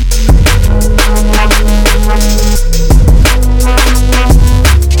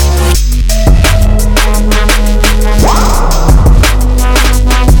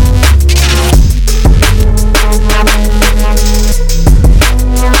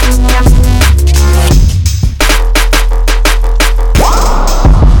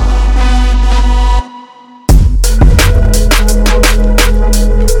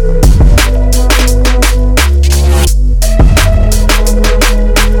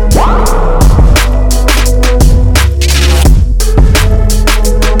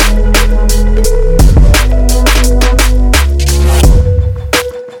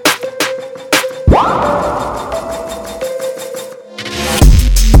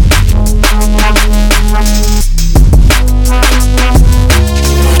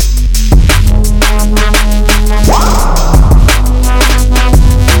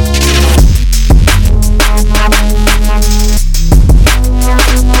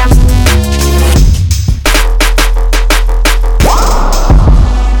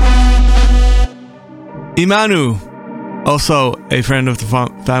 Imanu, also a friend of the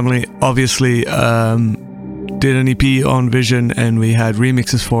family, obviously did an EP on Vision, and we had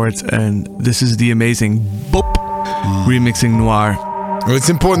remixes for it, and this is the amazing Bop remixing Noir. Well, it's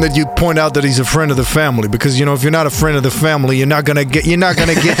important that you point out that he's a friend of the family, because you know, if you're not a friend of the family, you're not gonna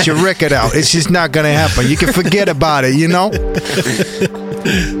get your record out. It's just not gonna happen. You can forget about it, you know.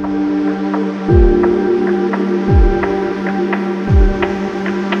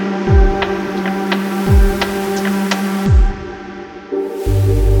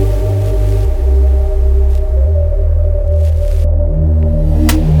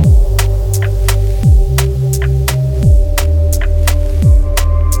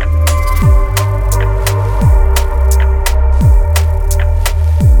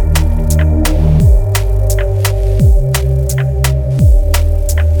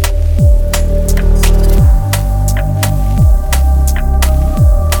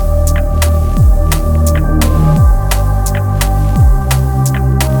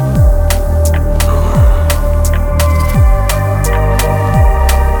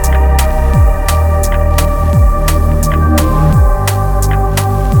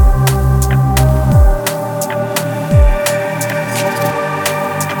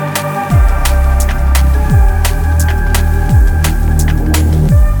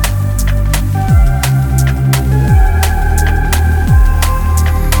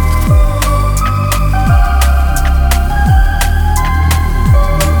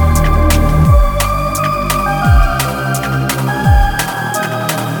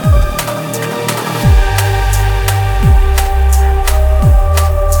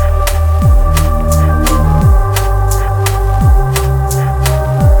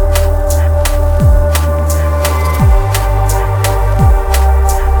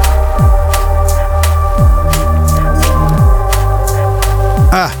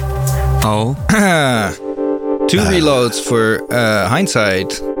 2 reloads for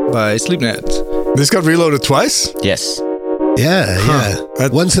Hindsight by Sleepnet. This got reloaded twice? Yes. Yeah.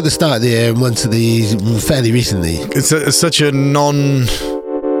 Once at the start of the year and once at the fairly recently. It's such a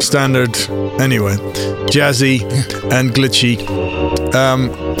non-standard, anyway, jazzy and glitchy.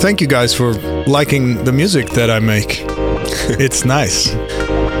 Thank you guys for liking the music that I make. It's nice.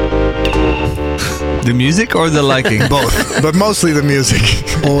 The music or the liking? Both, but mostly the music.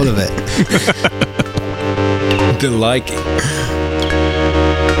 All of it. The liking.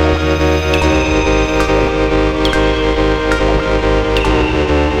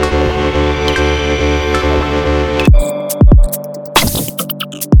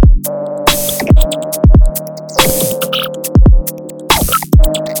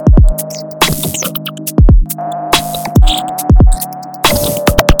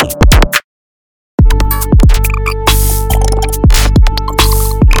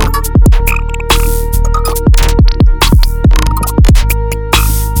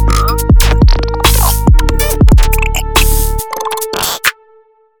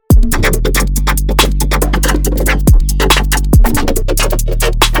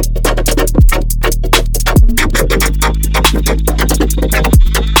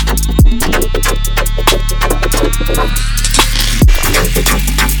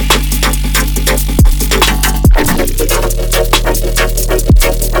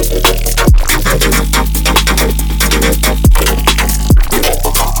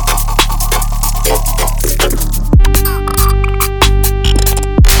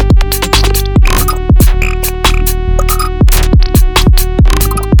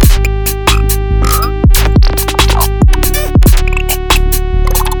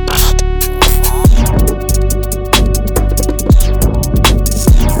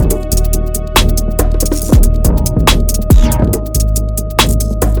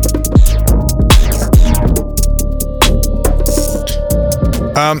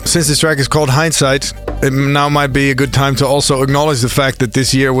 Since this track is called Hindsight, it now might be a good time to also acknowledge the fact that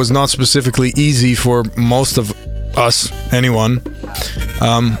this year was not specifically easy for most of us, anyone.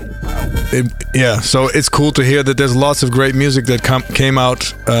 So it's cool to hear that there's lots of great music that came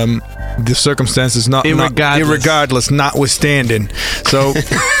out. The circumstances irregardless, notwithstanding. So,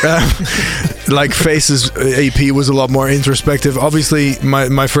 like Faces EP was a lot more introspective. Obviously,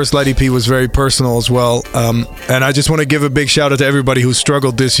 my first light EP was very personal as well. And I just want to give a big shout out to everybody who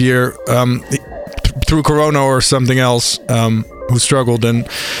struggled this year through Corona or something else, who struggled and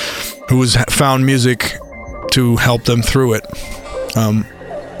who has found music to help them through it.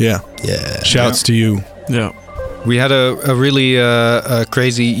 Shouts to you. Yeah. We had a really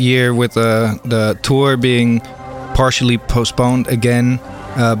crazy year with the tour being partially postponed again,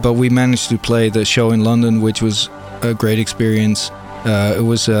 but we managed to play the show in London, which was a great experience. It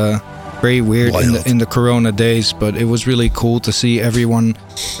was very weird in the Corona days, but it was really cool to see everyone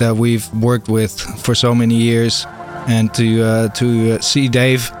that we've worked with for so many years, and to see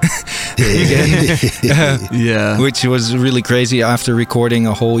Dave again, which was really crazy after recording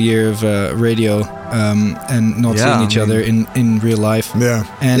a whole year of radio and not seeing each other in real life.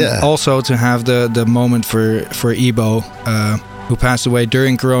 And also to have the moment for Ebo, who passed away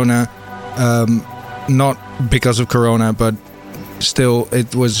during Corona, not because of Corona, but still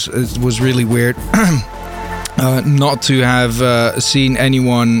it was really weird. Not to have seen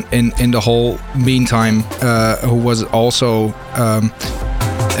anyone in the whole meantime who was also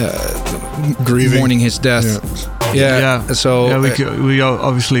grieving, mourning his death. So we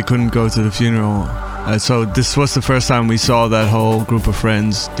obviously couldn't go to the funeral. So this was the first time we saw that whole group of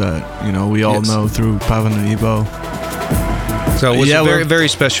friends that we all know through Pavan and Ebo. So it was a very, very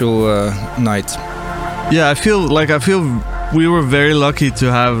special night. Yeah, I feel we were very lucky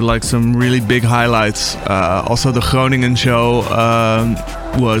to have like some really big highlights. Also, the Groningen show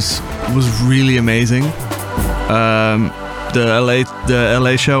was really amazing. The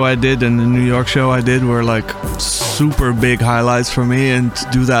LA show I did and the New York show I did were like super big highlights for me, and to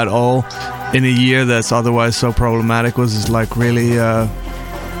do that all in a year that's otherwise so problematic was like really. I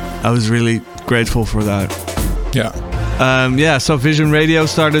was really grateful for that. So Vision Radio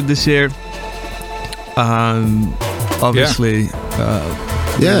started this year. Obviously,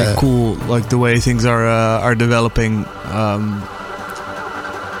 really cool, like the way things are developing.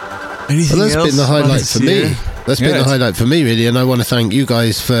 Anything that's else been the highlight for me. That's been the highlight for me, really, and I want to thank you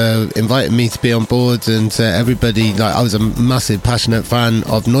guys for inviting me to be on board, and everybody. Like, I was a massive, passionate fan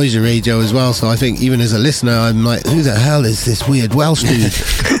of Noisy Radio as well, so I think even as a listener, I'm like, who the hell is this weird Welsh dude?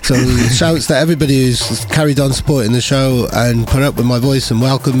 So shouts to everybody who's carried on supporting the show and put up with my voice and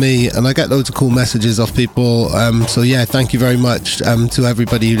welcomed me, and I get loads of cool messages off people. So yeah, thank you very much to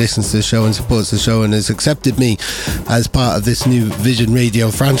everybody who listens to the show and supports the show and has accepted me as part of this new Vision Radio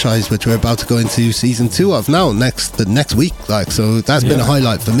franchise, which we're about to go into season 2 of now next week. Like, so that's been a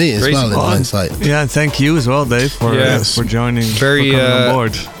highlight for me as well in hindsight. Yeah, and thank you as well, Dave, for joining, very for coming on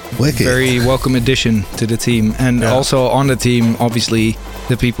board. Wicked. Very welcome addition to the team, and also on the team, obviously,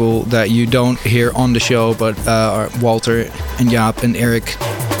 the people that you don't hear on the show, but are Walter and Jaap and Eric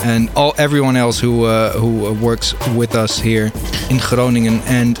and everyone else who works with us here in Groningen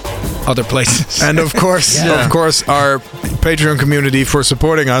and other places. And of course, our Patreon community for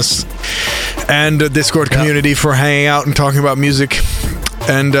supporting us, and the Discord community for hanging out and talking about music.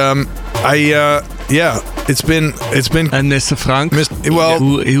 And it's been and Mr. Frank,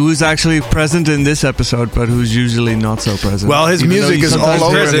 who's actually present in this episode, but who's usually not so present. Well, his music is all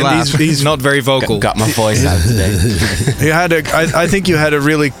over. He's not very vocal. Got my voice out today. I think you had a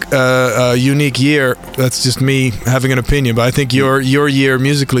really unique year. That's just me having an opinion, but I think your year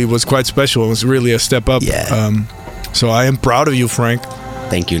musically was quite special. It was really a step up. Yeah. So I am proud of you, Frank.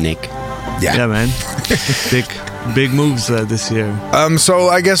 Thank you, Nick. Yeah, man. Big moves this year. So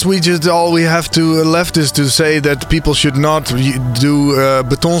I guess all we have to left is to say that people should not do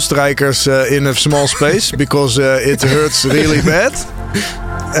betonstrijkers in a small space because it hurts really bad.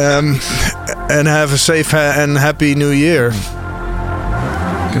 And have a safe and happy new year.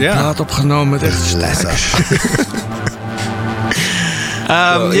 Ik heb plaat opgenomen met echt strijkers.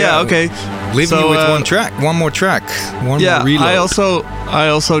 Okay. Leaving you with one more track. One more reload. I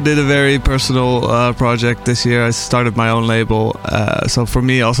also did a very personal project this year. I started my own label. So for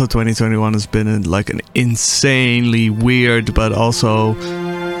me, also 2021 has been an insanely weird, but also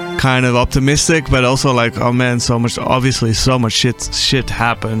kind of optimistic, but also like, oh man, so much shit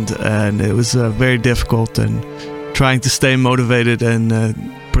happened, and it was very difficult. And trying to stay motivated and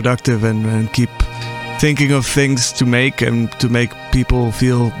productive and keep thinking of things to make and to make people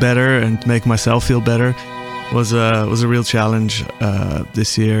feel better and make myself feel better was a real challenge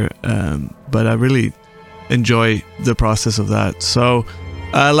this year. But I really enjoy the process of that. So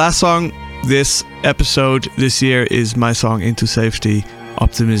last song this episode this year is my song Into Safety,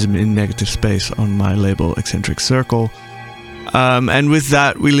 Optimism in Negative Space, on my label Eccentric Circle. And with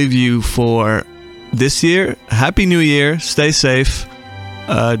that, we leave you for this year. Happy New Year. Stay safe.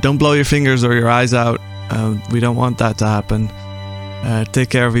 Don't blow your fingers or your eyes out. We don't want that to happen. Take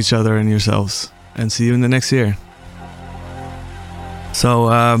care of each other and yourselves, and see you in the next year. So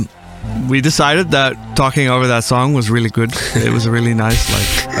we decided that talking over that song was really good. It was a really nice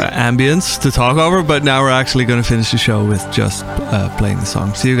ambience to talk over, but now we're actually going to finish the show with just playing the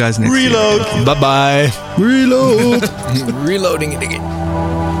song. See you guys next year. Reload. Bye-bye. Reload. Reloading it again.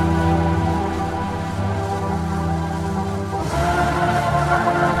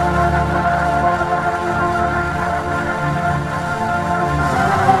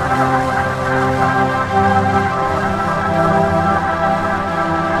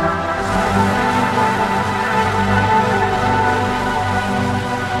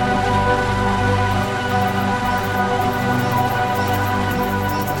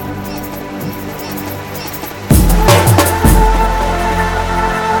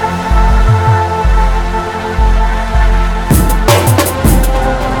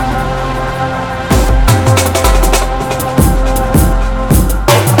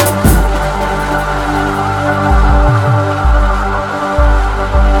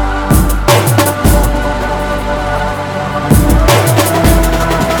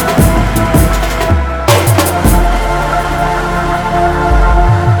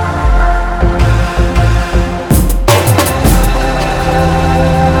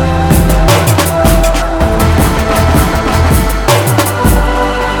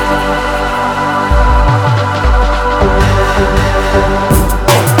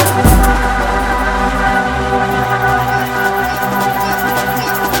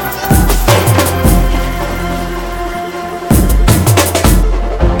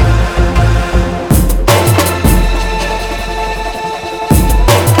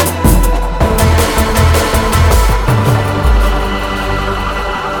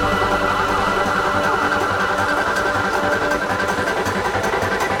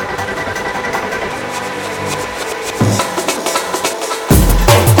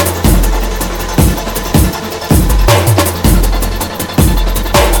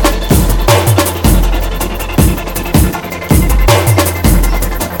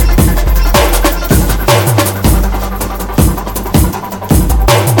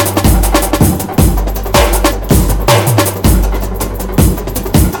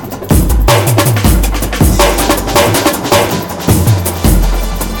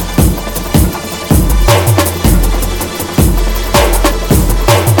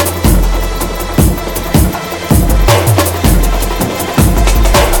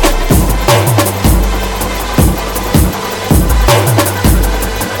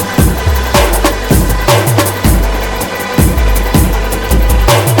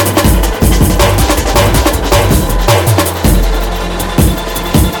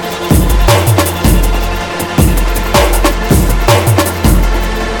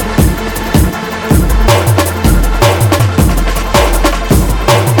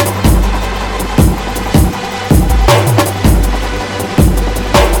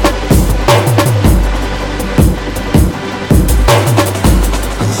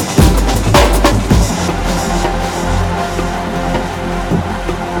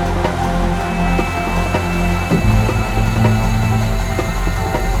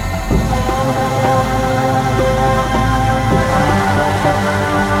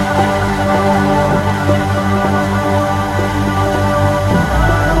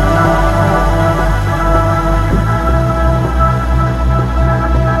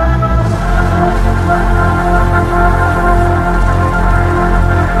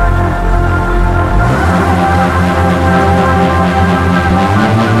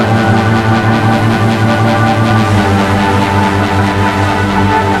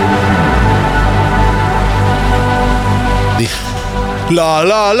 La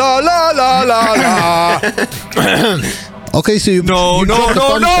la la la la la la. Okay, so you No.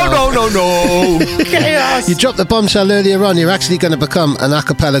 Chaos. You dropped the bombshell earlier on. You're actually going to become an a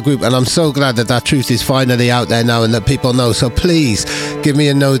cappella group, and I'm so glad that truth is finally out there now and that people know. So please give me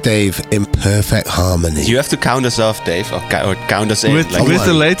a No Dave in perfect harmony. You have to count us off, Dave, or count us in. With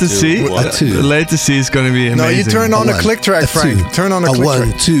the latency, the latency is going to be amazing. No, you turn on a click track, Frank. Turn on a click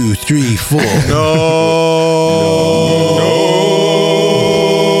track. 1, 2, 3, 4. No,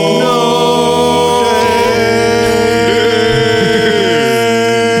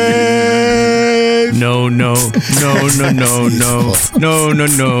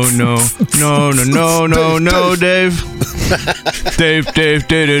 Dave.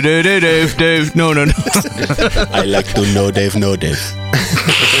 Dave. No. I like to know Dave.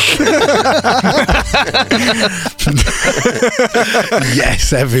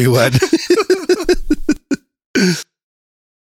 Yes, everyone.